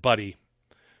Ben's buddy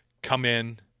come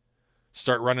in,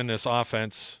 start running this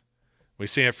offense. We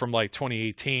see it from like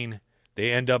 2018.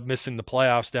 They end up missing the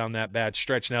playoffs down that bad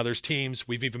stretch. Now there's teams,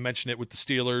 we've even mentioned it with the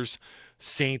Steelers,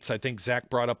 Saints, I think Zach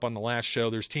brought up on the last show.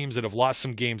 There's teams that have lost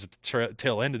some games at the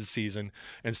tail end of the season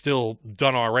and still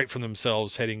done all right for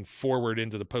themselves heading forward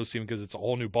into the postseason because it's a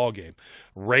whole new ball game.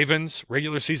 Ravens,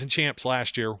 regular season champs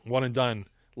last year, one and done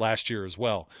last year as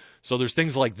well. So there's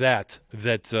things like that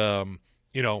there's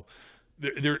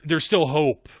still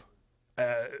hope.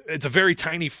 It's a very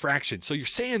tiny fraction. So you're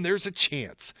saying there's a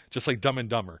chance, just like Dumb and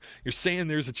Dumber. You're saying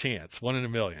there's a chance, 1 in a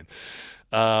million.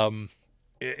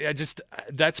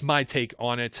 That's my take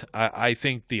on it. I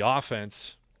think the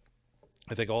offense,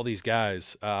 I think all these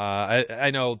guys, I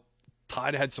know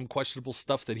Todd had some questionable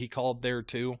stuff that he called there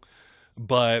too,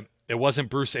 but it wasn't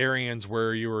Bruce Arians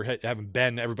where you were having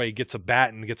Ben, everybody gets a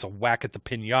bat and gets a whack at the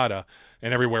pinata,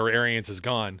 and everywhere Arians is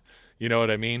gone. You know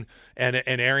what I mean? And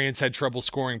Arians had trouble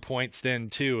scoring points then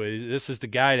too. This is the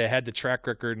guy that had the track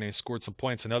record and they scored some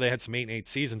points. I know they had some 8-8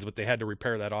 seasons, but they had to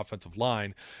repair that offensive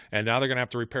line. And now they're going to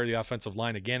have to repair the offensive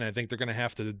line again. I think they're going to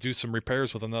have to do some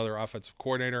repairs with another offensive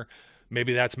coordinator.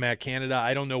 Maybe that's Matt Canada.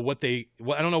 I don't know what they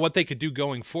could do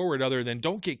going forward other than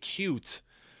don't get cute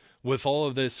with all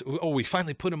of this. Oh, we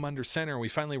finally put him under center. We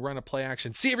finally run a play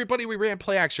action. See, everybody, we ran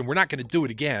play action. We're not going to do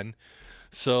it again.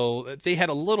 So they had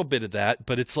a little bit of that,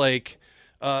 but it's like,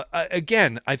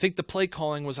 again, I think the play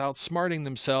calling was outsmarting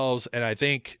themselves, and I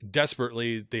think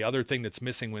desperately the other thing that's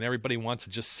missing when everybody wants to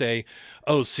just say,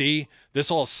 oh, see,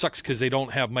 this all sucks because they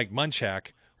don't have Mike Munchak.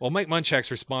 Well, Mike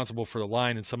Munchak's responsible for the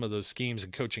line and some of those schemes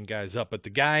and coaching guys up, but the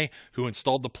guy who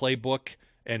installed the playbook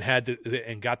and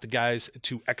got the guys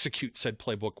to execute said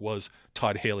playbook was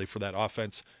Todd Haley for that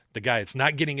offense. The guy that's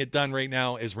not getting it done right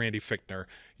now is Randy Fichtner.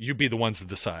 You be the ones to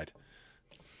decide.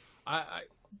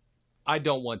 I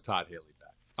don't want Todd Haley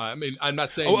back. I mean, I'm not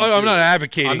saying. I'm not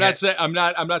advocating. I'm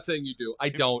not saying you do. I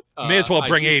don't. May as well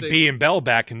bring B and Bell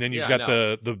back, and then you've got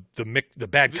the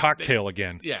bad cocktail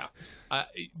again. Yeah,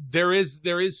 there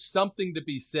is something to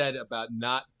be said about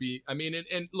not be. I mean,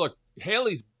 and look,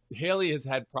 Haley has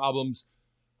had problems.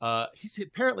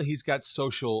 He's got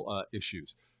social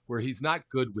issues where he's not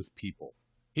good with people.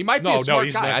 He might be a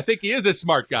smart guy. I think he is a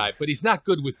smart guy, but he's not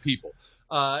good with people.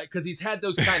 Because he's had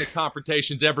those kind of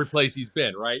confrontations every place he's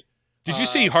been, right? Did you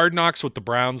see Hard Knocks with the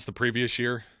Browns the previous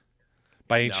year?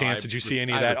 By any chance, did you see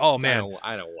any of that? Oh man,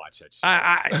 I don't watch that shit.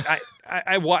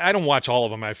 I don't watch all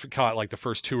of them. I caught like the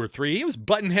first 2 or 3. He was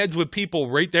butting heads with people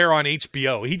right there on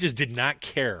HBO. He just did not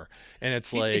care, and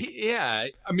it's like, yeah.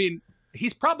 I mean,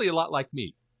 he's probably a lot like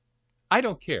me. I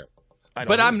don't care,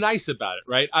 but I'm nice about it,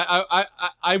 right?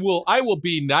 I will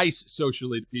be nice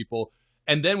socially to people.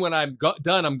 And then when I'm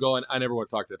done, I'm going, I never want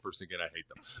to talk to that person again. I hate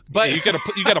them. But yeah,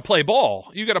 you got to play ball.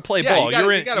 You got to play ball.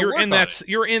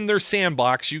 You're in their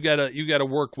sandbox. You got to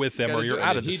work with them, or you're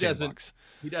out of the sandbox.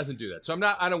 He doesn't do that. So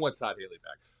I don't want Todd Haley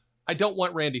back. I don't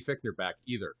want Randy Fichtner back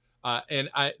either.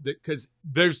 Because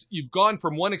you've gone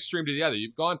from one extreme to the other.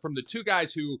 You've gone from the two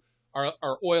guys who are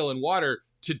oil and water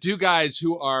to two guys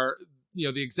who are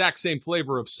the exact same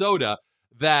flavor of soda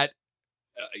that.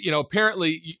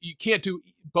 Apparently you can't do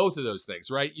both of those things,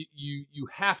 right? You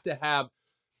have to have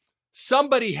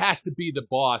somebody has to be the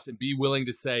boss and be willing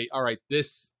to say, all right,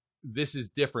 this is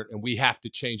different and we have to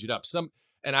change it up.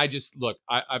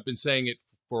 I've been saying it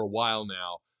for a while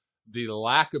now, the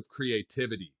lack of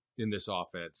creativity in this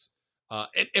offense,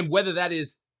 and whether that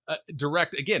is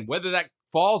direct, again, whether that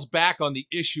falls back on the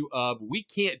issue of we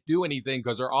can't do anything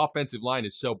because our offensive line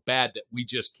is so bad that we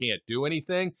just can't do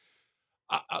anything.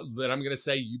 Then I'm going to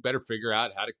say you better figure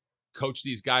out how to coach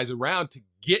these guys around to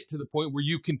get to the point where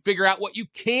you can figure out what you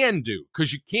can do,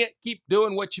 because you can't keep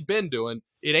doing what you've been doing.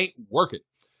 It ain't working.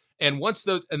 And that's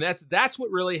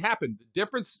what really happened. The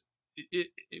difference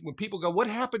when people go, what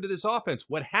happened to this offense?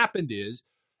 What happened is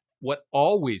what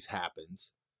always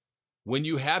happens when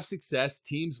you have success.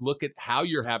 Teams look at how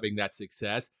you're having that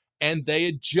success and they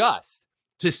adjust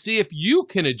to see if you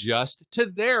can adjust to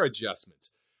their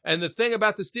adjustments. And the thing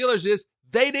about the Steelers is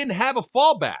they didn't have a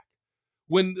fallback.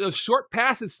 When the short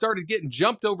passes started getting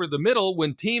jumped over the middle,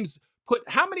 when teams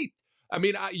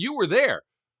you were there.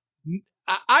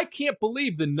 I can't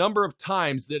believe the number of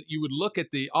times that you would look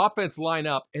at the offense line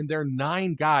up and there are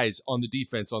 9 guys on the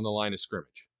defense on the line of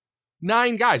scrimmage.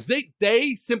 9 guys.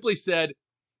 They simply said,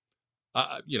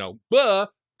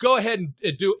 Go ahead and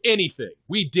do anything.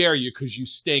 We dare you because you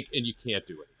stink and you can't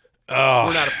do it. Oh.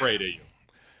 We're not afraid of you.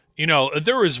 You know,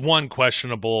 there was one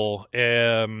questionable.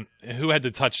 Who had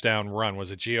the touchdown run?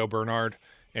 Was it Gio Bernard?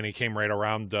 And he came right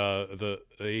around the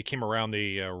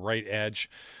right edge.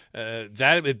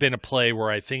 That had been a play where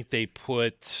I think they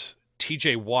put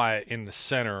T.J. Watt in the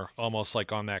center, almost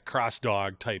like on that cross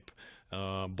dog type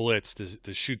blitz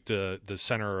to shoot the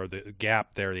center or the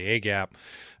gap there, the A gap.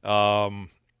 I'm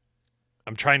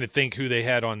trying to think who they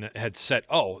had set.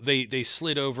 Oh, they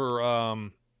slid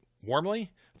over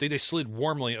Warmly. I think they slid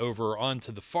Warmly over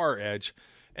onto the far edge,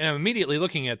 and I'm immediately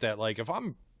looking at that like if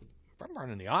I'm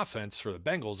running the offense for the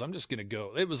Bengals, I'm just going to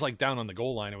go. It was like down on the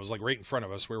goal line. It was like right in front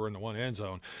of us. We were in the one end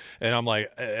zone. And I'm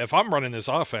like, if I'm running this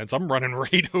offense, I'm running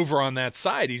right over on that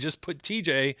side. He just put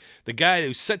TJ, the guy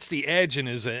who sets the edge and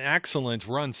is an excellent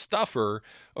run stuffer,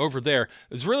 over there.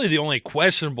 It's really the only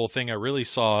questionable thing I really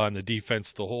saw on the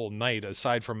defense the whole night,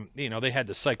 aside from, they had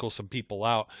to cycle some people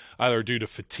out, either due to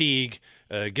fatigue,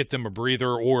 get them a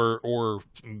breather, or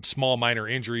small minor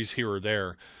injuries here or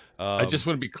there. I just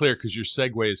want to be clear because your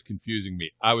segue is confusing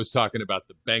me. I was talking about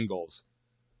the Bengals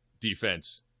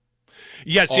defense.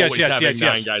 Yes.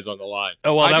 Nine guys on the line.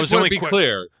 Oh well, I that just was want to be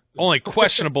clear. Only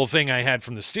questionable thing I had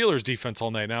from the Steelers defense all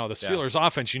night. Now the Steelers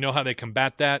offense, you know how they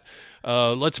combat that.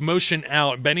 Let's motion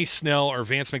out Benny Snell or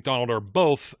Vance McDonald or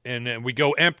both, and we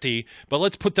go empty. But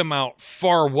let's put them out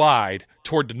far wide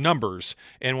toward the numbers,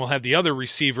 and we'll have the other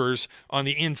receivers on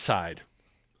the inside.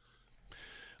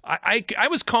 I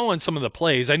was calling some of the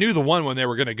plays. I knew the one when they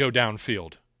were going to go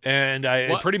downfield, and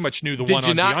I pretty much knew the one on Deontay, Did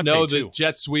you not know the too.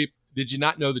 jet sweep? Did you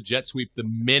not know the jet sweep the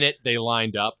minute they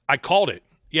lined up? I called it.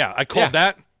 Yeah, I called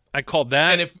that. I called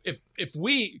that. And if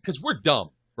we, because we're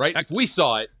dumb, right? If we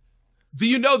saw it, do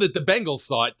you know that the Bengals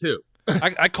saw it too?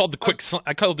 I called the quick.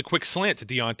 I called the quick slant to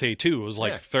Deontay too. It was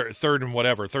like third and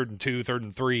whatever, 3rd and 2, 3rd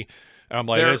and 3. And I'm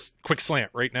like, that's quick slant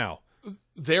right now.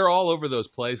 They're all over those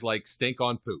plays like stink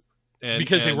on poop.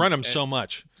 Because they run them so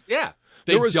much. Yeah.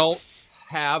 They don't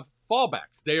have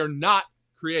fallbacks. They are not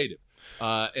creative.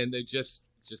 And they just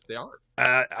they aren't.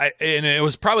 And it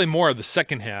was probably more of the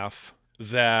second half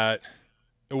that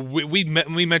we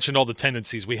mentioned all the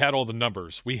tendencies. We had all the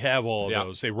numbers. We have all of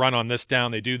those. They run on this down.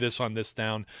 They do this on this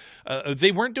down.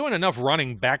 They weren't doing enough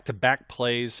running back-to-back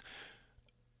plays.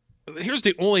 Here's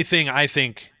the only thing I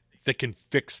think that can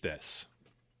fix this,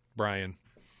 Brian.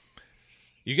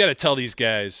 You got to tell these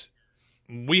guys,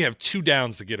 we have 2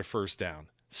 downs to get a first down.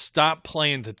 Stop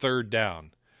playing to 3rd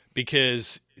down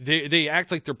because they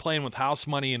act like they're playing with house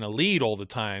money and a lead all the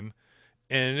time,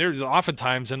 and they're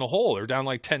oftentimes in the hole. They're down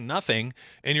like 10-0,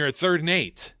 and you're at 3rd and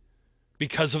 8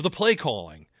 because of the play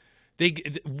calling.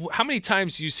 How many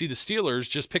times do you see the Steelers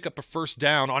just pick up a first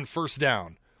down, on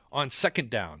 2nd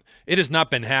down? It has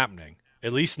not been happening,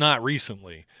 at least not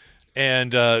recently.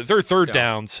 And their 3rd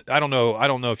downs, I don't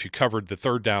know if you covered the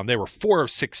 3rd down. They were 4 of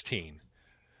 16.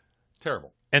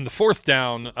 Terrible. And the 4th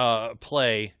down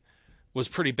play was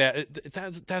pretty bad.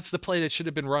 That's the play that should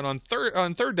have been run on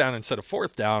third down instead of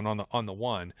 4th down on the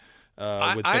one.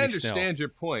 I understand your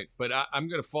point, but I'm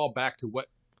going to fall back to what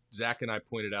Zach and I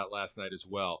pointed out last night as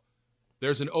well.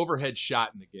 There's an overhead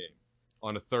shot in the game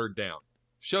on a 3rd down.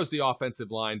 Shows the offensive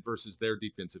line versus their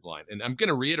defensive line. And I'm going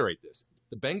to reiterate this.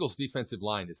 The Bengals' defensive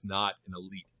line is not an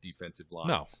elite defensive line.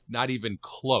 No. Not even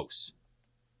close.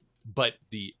 But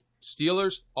the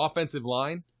Steelers' offensive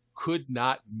line could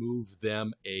not move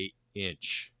them an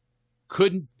inch.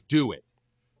 Couldn't do it.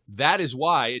 That is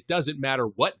why it doesn't matter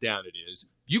what down it is.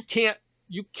 You can't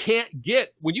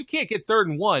get 3rd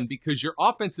and 1 because your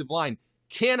offensive line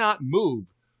cannot move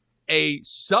a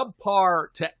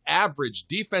subpar to average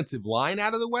defensive line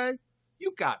out of the way.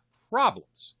 You've got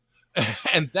problems.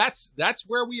 And that's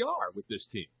where we are with this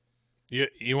team.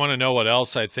 You want to know what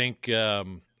else I think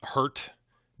hurt?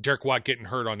 Derek Watt getting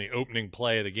hurt on the opening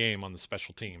play of the game on the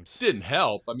special teams didn't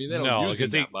help. I mean, they don't use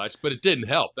him that much, but it didn't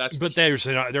help. There's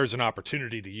an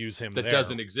opportunity to use him that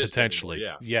doesn't exist potentially.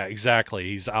 Anymore, yeah, exactly.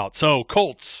 He's out. So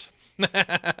Colts.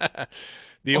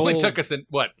 Only took us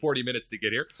 40 minutes to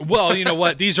get here. Well, you know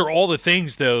what? These are all the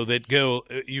things though that go.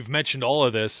 You've mentioned all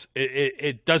of this.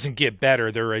 It doesn't get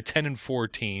better. They're a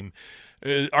 10-4 team.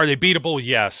 Are they beatable?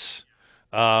 Yes.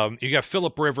 You got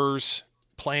Phillip Rivers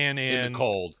playing in the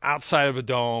cold outside of a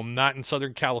dome, not in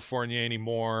Southern California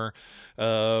anymore.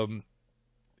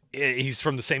 He's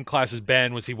from the same class as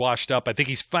Ben. Was he washed up? I think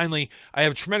he's finally – I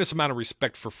have a tremendous amount of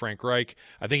respect for Frank Reich.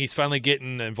 I think he's finally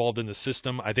getting involved in the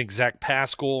system. I think Zach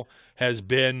Pascal has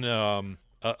been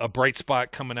a bright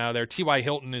spot coming out of there. T.Y.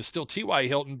 Hilton is still T.Y.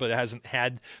 Hilton, but hasn't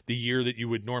had the year that you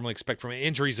would normally expect from him.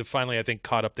 Injuries have finally, I think,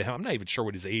 caught up to him. I'm not even sure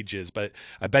what his age is, but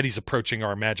I bet he's approaching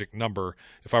our magic number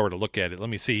if I were to look at it. Let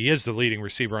me see. He is the leading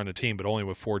receiver on the team, but only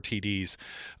with 4 TDs.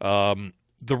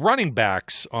 The running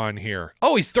backs on here.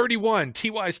 Oh, he's 31.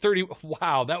 T.Y.'s 30.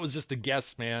 Wow, that was just a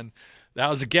guess, man.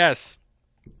 That was a guess.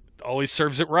 Always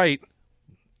serves it right.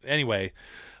 Anyway,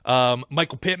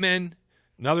 Michael Pittman,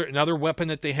 another weapon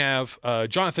that they have.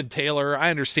 Jonathan Taylor, I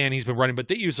understand he's been running, but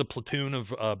they use a platoon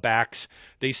of backs.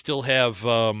 They still have,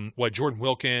 Jordan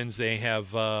Wilkins. They have,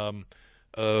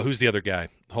 who's the other guy?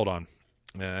 Hold on.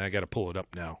 I got to pull it up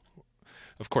now.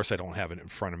 Of course, I don't have it in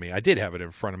front of me. I did have it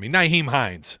in front of me. Nyheim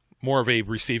Hines. More of a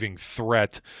receiving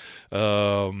threat,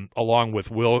 along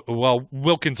with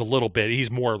Wilkins a little bit.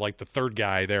 He's more like the third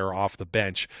guy there off the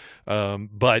bench.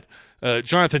 But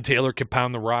Jonathan Taylor can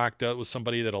pound the rock. That was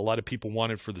somebody that a lot of people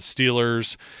wanted for the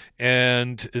Steelers.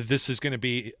 And this is going to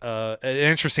be an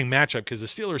interesting matchup because the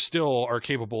Steelers still are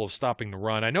capable of stopping the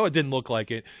run. I know it didn't look like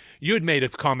it. You had made a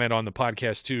comment on the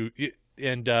podcast too.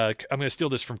 And I'm going to steal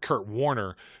this from Kurt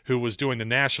Warner, who was doing the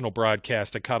national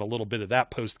broadcast. I caught a little bit of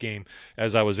that post-game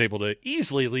as I was able to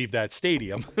easily leave that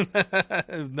stadium.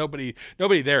 Nobody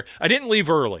there. I didn't leave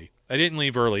early.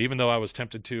 Even though I was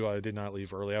tempted to. I did not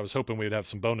leave early. I was hoping we would have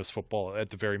some bonus football at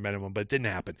the very minimum, but it didn't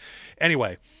happen.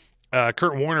 Anyway,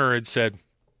 Kurt Warner had said,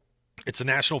 it's the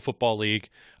National Football League.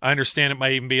 I understand it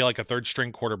might even be like a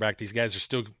third-string quarterback. These guys are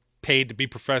still paid to be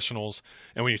professionals,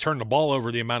 and when you turn the ball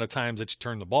over the amount of times that you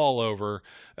turn the ball over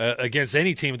against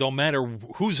any team, it don't matter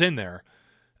who's in there,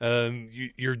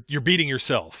 you're beating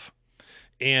yourself.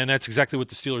 And that's exactly what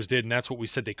the Steelers did, and that's what we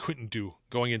said they couldn't do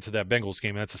going into that Bengals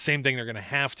game. And that's the same thing they're going to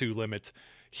have to limit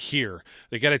here.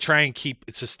 They got to try and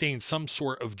sustain some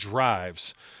sort of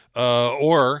drives,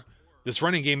 or this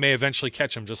running game may eventually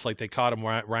catch them, just like they caught him,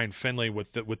 Ryan Finley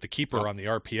with the keeper on the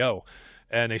RPO.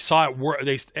 And they saw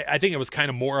it. I think it was kind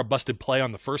of more a busted play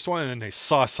on the first one, and then they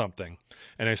saw something,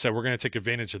 and they said, "We're going to take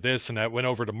advantage of this." And that went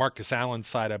over to Marcus Allen's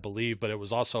side, I believe, but it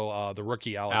was also the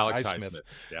rookie Alex Highsmith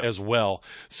as well.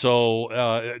 So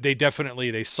they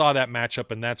saw that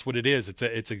matchup, and that's what it is.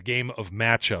 It's a game of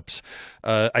matchups.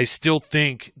 I still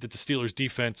think that the Steelers'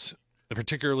 defense,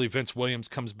 particularly Vince Williams,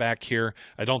 comes back here.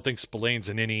 I don't think Spillane's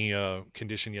in any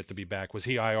condition yet to be back. Was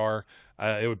he IR?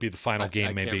 It would be the final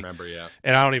game, maybe. I can't remember, yeah.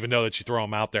 And I don't even know that you throw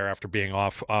him out there after being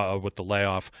off with the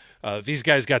layoff. These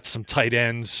guys got some tight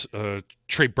ends.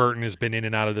 Trey Burton has been in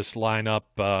and out of this lineup,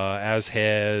 as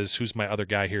has, who's my other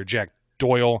guy here, Jack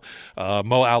Doyle,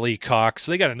 Mo Ali Cox.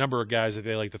 So they got a number of guys that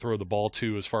they like to throw the ball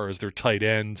to as far as their tight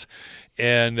ends.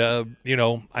 And,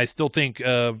 I still think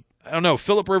I don't know.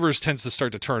 Phillip Rivers tends to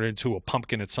start to turn into a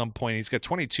pumpkin at some point. He's got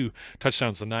 22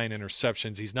 touchdowns to 9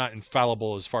 interceptions. He's not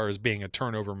infallible as far as being a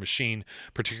turnover machine,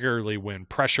 particularly when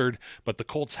pressured. But the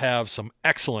Colts have some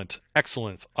excellent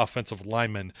offensive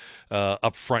linemen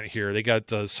up front here. They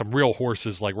got some real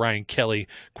horses like Ryan Kelly,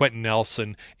 Quentin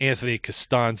Nelson, Anthony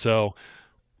Costanzo.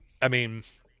 I mean,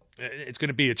 it's going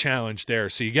to be a challenge there.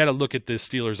 So you got to look at this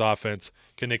Steelers offense.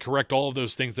 Can they correct all of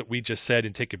those things that we just said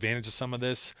and take advantage of some of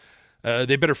this?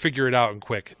 They better figure it out and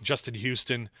quick. Justin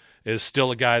Houston is still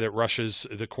a guy that rushes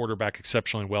the quarterback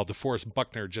exceptionally well. DeForest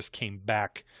Buckner just came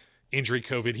back, injury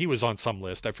COVID. He was on some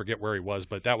list. I forget where he was,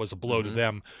 but that was a blow to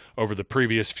them over the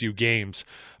previous few games.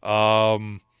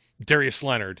 Darius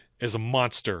Leonard is a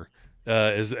monster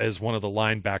as one of the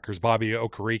linebackers. Bobby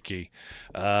Okereke.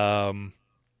 I'm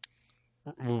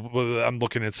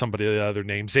looking at somebody the other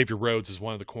name. Xavier Rhodes is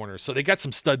one of the corners. So they got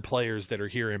some stud players that are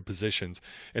here in positions.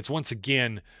 It's once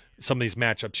again some of these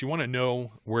matchups. You want to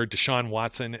know where Deshaun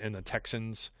Watson and the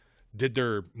Texans did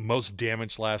their most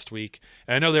damage last week.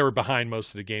 And I know they were behind most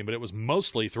of the game, but it was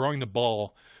mostly throwing the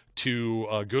ball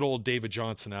to good old David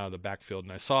Johnson out of the backfield.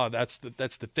 And I saw that's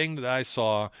the thing that I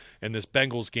saw in this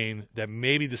Bengals game that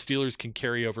maybe the Steelers can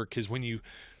carry over, because when you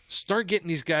start getting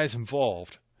these guys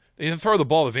involved, they throw the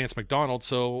ball to Vance McDonald,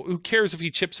 so who cares if he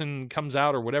chips and comes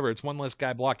out or whatever? It's one less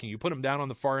guy blocking. You put him down on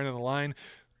the far end of the line,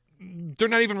 they're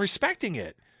not even respecting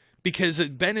it because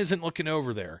Ben isn't looking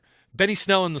over there. Benny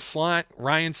Snell in the slot,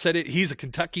 Ryan said it. He's a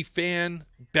Kentucky fan.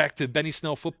 Back to Benny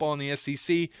Snell football in the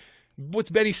SEC. What's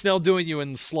Benny Snell doing you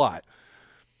in the slot?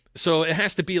 So it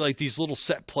has to be like these little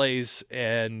set plays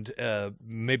and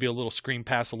maybe a little screen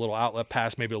pass, a little outlet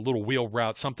pass, maybe a little wheel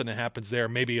route, something that happens there,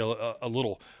 maybe a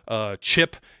little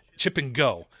chip and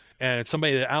go. And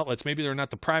somebody that outlets, maybe they're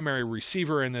not the primary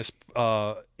receiver in this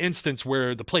instance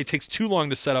where the play takes too long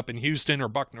to set up and Houston or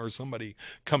Buckner or somebody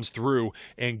comes through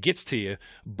and gets to you.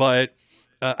 But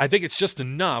I think it's just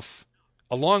enough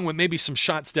along with maybe some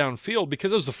shots downfield,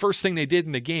 because it was the first thing they did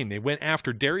in the game. They went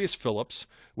after Darius Phillips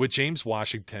with James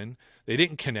Washington. They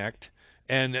didn't connect.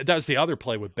 And that was the other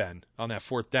play with Ben on that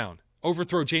fourth down.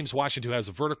 Overthrow James Washington, who has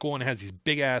a vertical and has these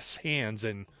big-ass hands,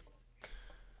 and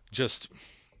just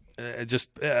I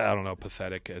don't know,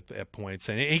 pathetic at points.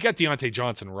 And he got Deontay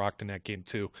Johnson rocked in that game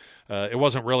too. It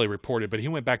wasn't really reported, but he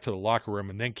went back to the locker room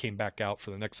and then came back out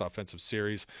for the next offensive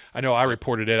series. I know I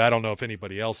reported it. I don't know if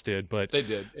anybody else did, but they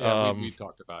did. Yeah, we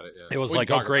talked about it. Yeah. It was like,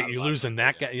 oh great, you're losing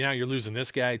that guy. You know, you're losing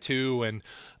this guy too. And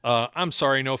I'm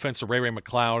sorry, no offense to Ray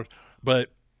McCloud, but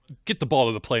get the ball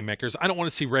to the playmakers. I don't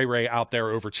want to see Ray out there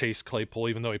over Chase Claypool,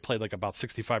 even though he played like about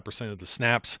 65% of the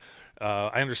snaps.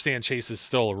 I understand Chase is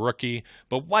still a rookie,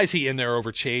 but why is he in there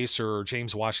over Chase or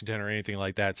James Washington or anything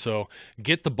like that? So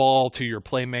get the ball to your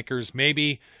playmakers.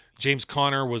 Maybe James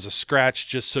Conner was a scratch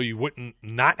just so you wouldn't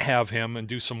not have him and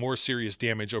do some more serious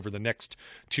damage over the next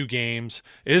 2 games.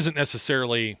 It isn't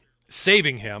necessarily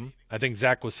saving him. I think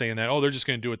Zach was saying that, oh, they're just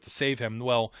going to do it to save him.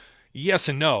 Well, yes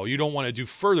and no. You don't want to do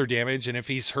further damage, and if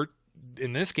he's hurt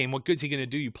in this game, what good's he going to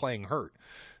do you playing hurt?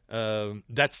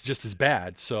 That's just as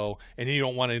bad. So, and you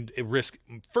don't want to risk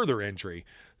further injury.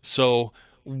 So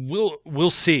we'll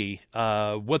see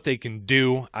what they can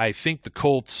do. I think the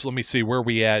Colts. Let me see where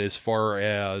we at as far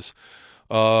as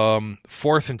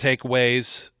fourth in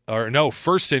takeaways,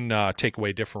 first in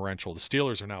takeaway differential. The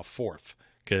Steelers are now fourth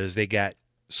because they got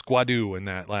Squadu in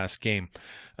that last game.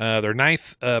 They're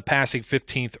 9th passing,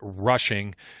 15th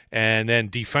rushing, and then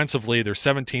defensively they're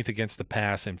 17th against the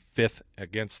pass and 5th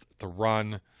against the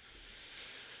run.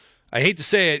 I hate to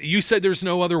say it, you said there's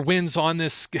no other wins on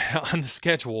this on the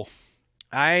schedule.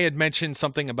 I had mentioned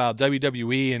something about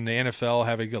WWE and the NFL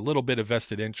having a little bit of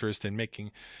vested interest in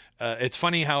making. It's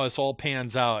funny how this all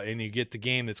pans out, and you get the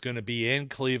game that's going to be in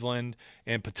Cleveland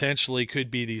and potentially could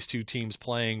be these 2 teams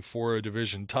playing for a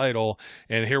division title.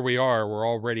 And here we are. We're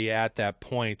already at that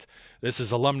point. This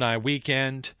is Alumni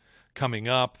Weekend coming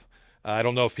up. I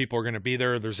don't know if people are going to be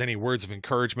there. If there's any words of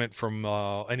encouragement from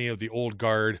any of the old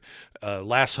guard.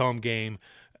 Last home game,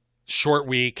 short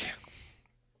week.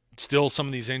 Still some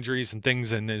of these injuries and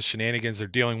things and the shenanigans they're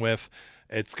dealing with.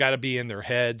 It's got to be in their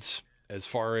heads as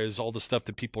far as all the stuff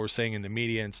that people are saying in the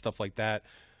media and stuff like that.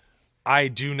 I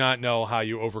do not know how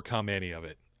you overcome any of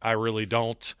it. I really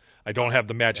don't. I don't have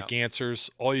the magic answers.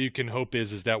 All you can hope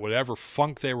is that whatever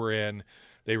funk they were in,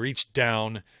 they reach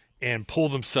down and pull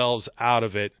themselves out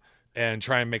of it and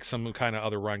try and make some kind of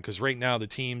other run. Because right now the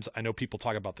teams, I know people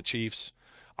talk about the Chiefs.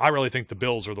 I really think the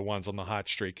Bills are the ones on the hot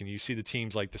streak. And you see the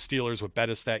teams like the Steelers with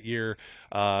Bettis that year,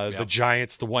 the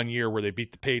Giants the one year where they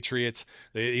beat the Patriots.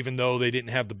 Even though they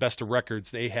didn't have the best of records,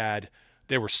 they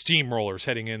were steamrollers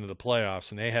heading into the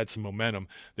playoffs, and they had some momentum.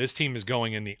 This team is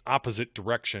going in the opposite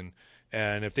direction.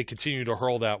 And if they continue to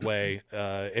hurl that way,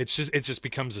 it just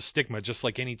becomes a stigma, just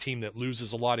like any team that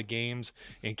loses a lot of games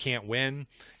and can't win.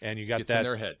 And you got it's in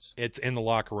their heads. It's in the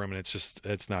locker room, and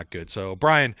it's not good. So,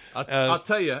 Brian, I'll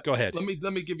tell you. Go ahead. Let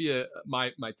me give you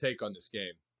my take on this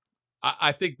game.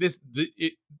 I think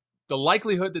the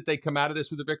likelihood that they come out of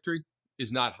this with a victory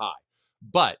is not high.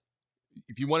 But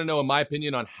if you want to know, in my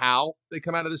opinion, on how they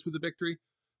come out of this with a victory,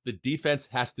 the defense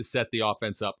has to set the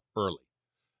offense up early.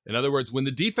 In other words, when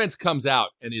the defense comes out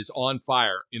and is on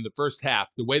fire in the first half,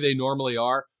 the way they normally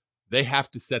are, they have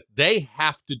to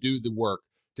do the work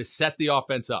to set the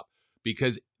offense up,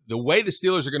 because the way the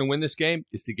Steelers are going to win this game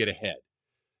is to get ahead.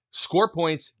 Score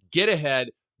points, get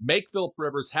ahead, make Phillip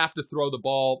Rivers have to throw the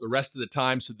ball the rest of the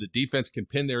time so the defense can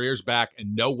pin their ears back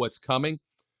and know what's coming,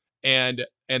 and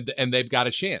they've got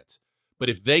a chance. But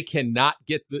if they cannot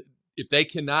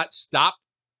stop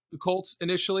the Colts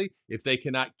initially, if they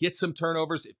cannot get some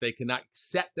turnovers, if they cannot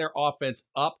set their offense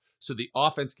up so the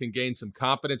offense can gain some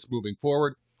confidence moving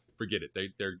forward, forget it.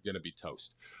 They're going to be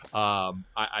toast.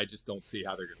 I just don't see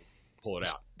how they're going to pull it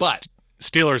out. But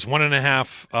Steelers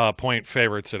 1.5 point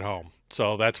favorites at home.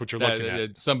 So that's what you're looking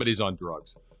at. Somebody's on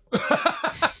drugs.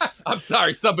 I'm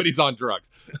sorry, somebody's on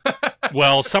drugs.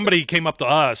 Well, somebody came up to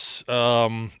us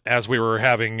as we were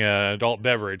having adult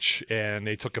beverage, and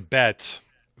they took a bet.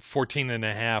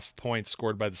 14.5 points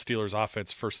scored by the Steelers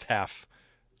offense first half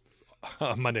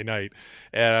Monday night.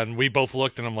 And we both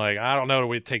looked, and I'm like, I don't know,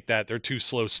 we'd take that. They're too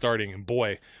slow starting. And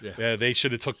boy, they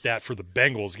should have took that for the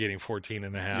Bengals getting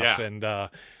 14.5. Yeah. And I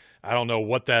don't know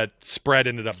what that spread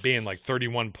ended up being, like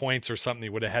 31 points or something. They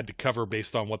would have had to cover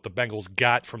based on what the Bengals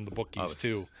got from the bookies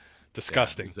too.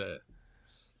 Disgusting.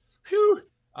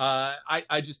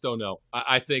 I just don't know.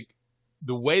 I think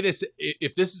the way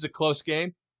if this is a close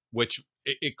game, which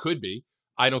it could be,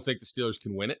 I don't think the Steelers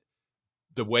can win it.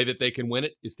 The way that they can win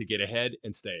it is to get ahead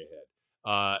and stay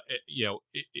ahead.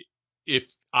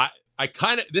 I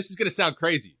this is going to sound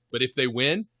crazy, but if they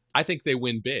win, I think they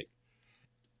win big.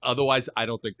 Otherwise, I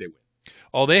don't think they win.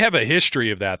 Oh, they have a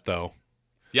history of that, though.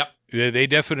 Yep. They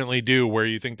definitely do, where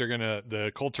you think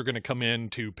the Colts are going to come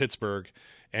into Pittsburgh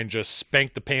and just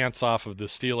spank the pants off of the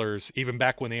Steelers, even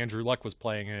back when Andrew Luck was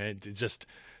playing, and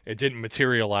it didn't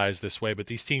materialize this way. But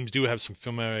these teams do have some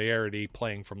familiarity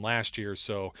playing from last year,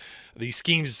 so these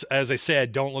schemes, as I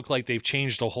said, don't look like they've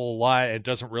changed a whole lot. It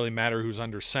doesn't really matter who's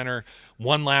under center.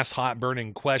 One last hot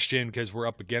burning question, because we're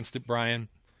up against it, Brian.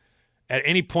 At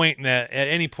any point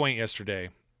yesterday,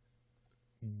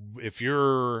 if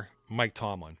you're Mike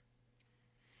Tomlin,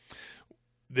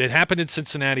 it happened in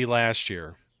Cincinnati last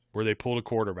year where they pulled a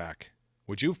quarterback.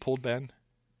 Would you have pulled Ben?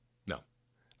 No.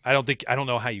 I don't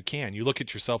know how you can. You look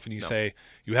at yourself and you say,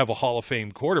 you have a Hall of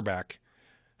Fame quarterback.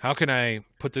 How can I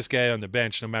put this guy on the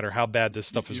bench no matter how bad this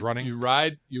stuff is running? You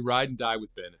ride and die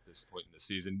with Ben at this point in the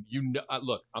season.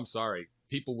 Look, I'm sorry.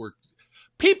 People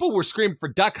were screaming for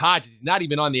Duck Hodges. He's not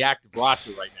even on the active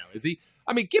roster right now, is he?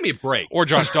 I mean, give me a break. Or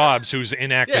Josh Dobbs, who's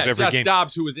inactive every game. Josh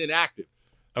Dobbs, who is inactive.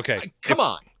 Okay. Come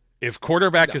on. If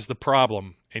quarterback is the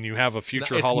problem and you have a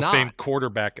future Hall of Fame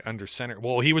quarterback under center,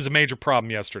 well, he was a major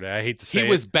problem yesterday. I hate to say it. He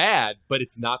was bad, but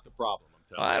it's not the problem.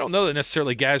 I don't know that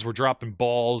necessarily guys were dropping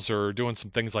balls or doing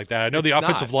some things like that. I know the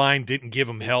offensive line didn't give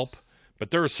him help, but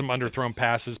there were some underthrown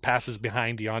passes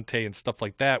behind Deontay and stuff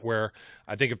like that where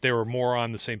I think if they were more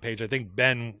on the same page, I think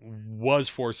Ben was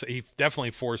forced. He definitely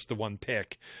forced the one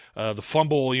pick. The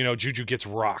fumble, Juju gets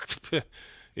rocked.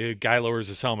 Guy lowers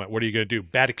his helmet. What are you going to do?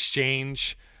 Bad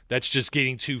exchange. That's just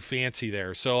getting too fancy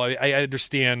there. So I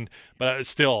understand, but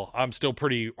I'm still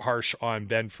pretty harsh on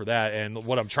Ben for that. And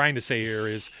what I'm trying to say here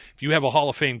is if you have a Hall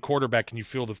of Fame quarterback and you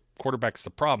feel the quarterback's the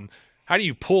problem, how do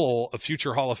you pull a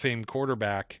future Hall of Fame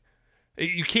quarterback?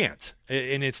 You can't,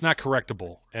 and it's not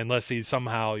correctable unless he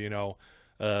somehow, you got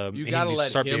to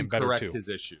let him correct his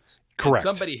issues. Correct.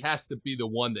 And somebody has to be the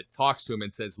one that talks to him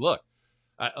and says, look,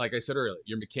 like I said earlier,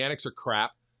 your mechanics are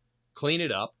crap. Clean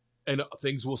it up, and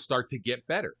things will start to get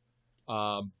better.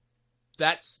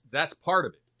 That's part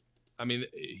of it. I mean,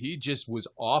 he just was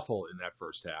awful in that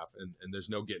first half, and there's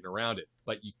no getting around it.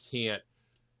 But you can't.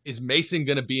 Is Mason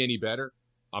going to be any better?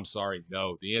 I'm sorry,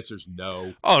 no. The answer's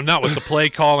no. Oh, not with the play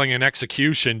calling and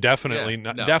execution. Definitely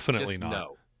not. No, definitely not.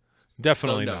 No.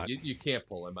 Definitely so, no, not. You can't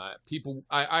pull him.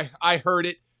 I heard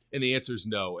it, and the answer's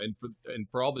no. And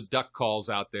for all the duck calls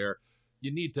out there, you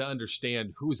need to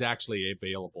understand who's actually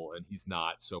available, and he's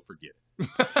not. So forget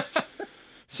it.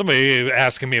 Somebody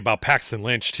asking me about Paxton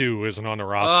Lynch, too, who isn't on the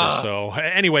roster. So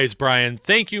anyways, Brian,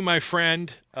 thank you, my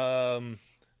friend. And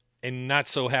not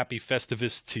so happy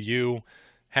Festivus to you.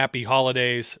 Happy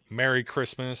holidays. Merry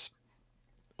Christmas.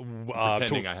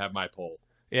 Pretending I have my poll.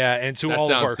 Yeah, and to all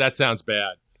of our... That sounds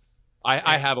bad.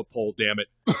 I have a poll, damn it.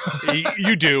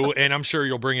 You do, and I'm sure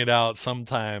you'll bring it out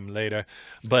sometime later.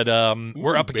 But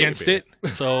we're up against it.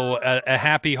 So a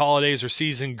happy holidays or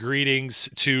season greetings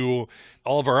to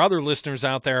all of our other listeners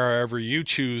out there, however you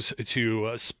choose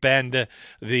to spend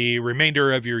the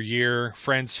remainder of your year,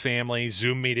 friends, family,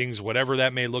 Zoom meetings, whatever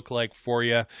that may look like for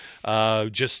you.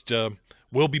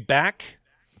 We'll be back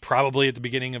probably at the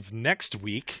beginning of next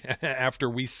week after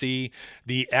we see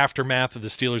the aftermath of the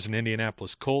Steelers and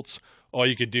Indianapolis Colts. All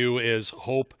you could do is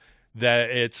hope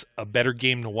that it's a better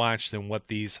game to watch than what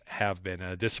these have been.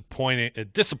 A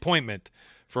disappointment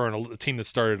for a team that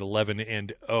started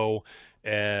 11-0,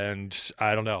 and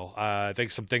I don't know. I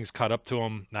think some things caught up to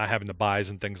them, not having the buys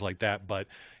and things like that, but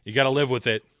you got to live with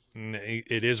it.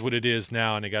 It is what it is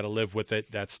now, and they got to live with it.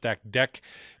 That's stacked deck,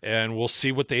 and we'll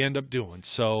see what they end up doing.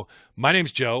 So my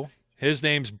name's Joe. His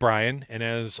name's Brian, and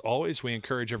as always, we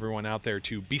encourage everyone out there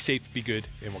to be safe, be good,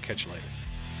 and we'll catch you later.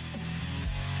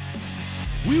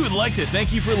 We would like to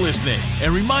thank you for listening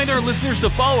and remind our listeners to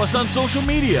follow us on social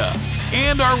media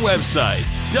and our website,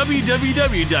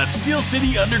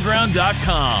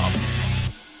 www.steelcityunderground.com.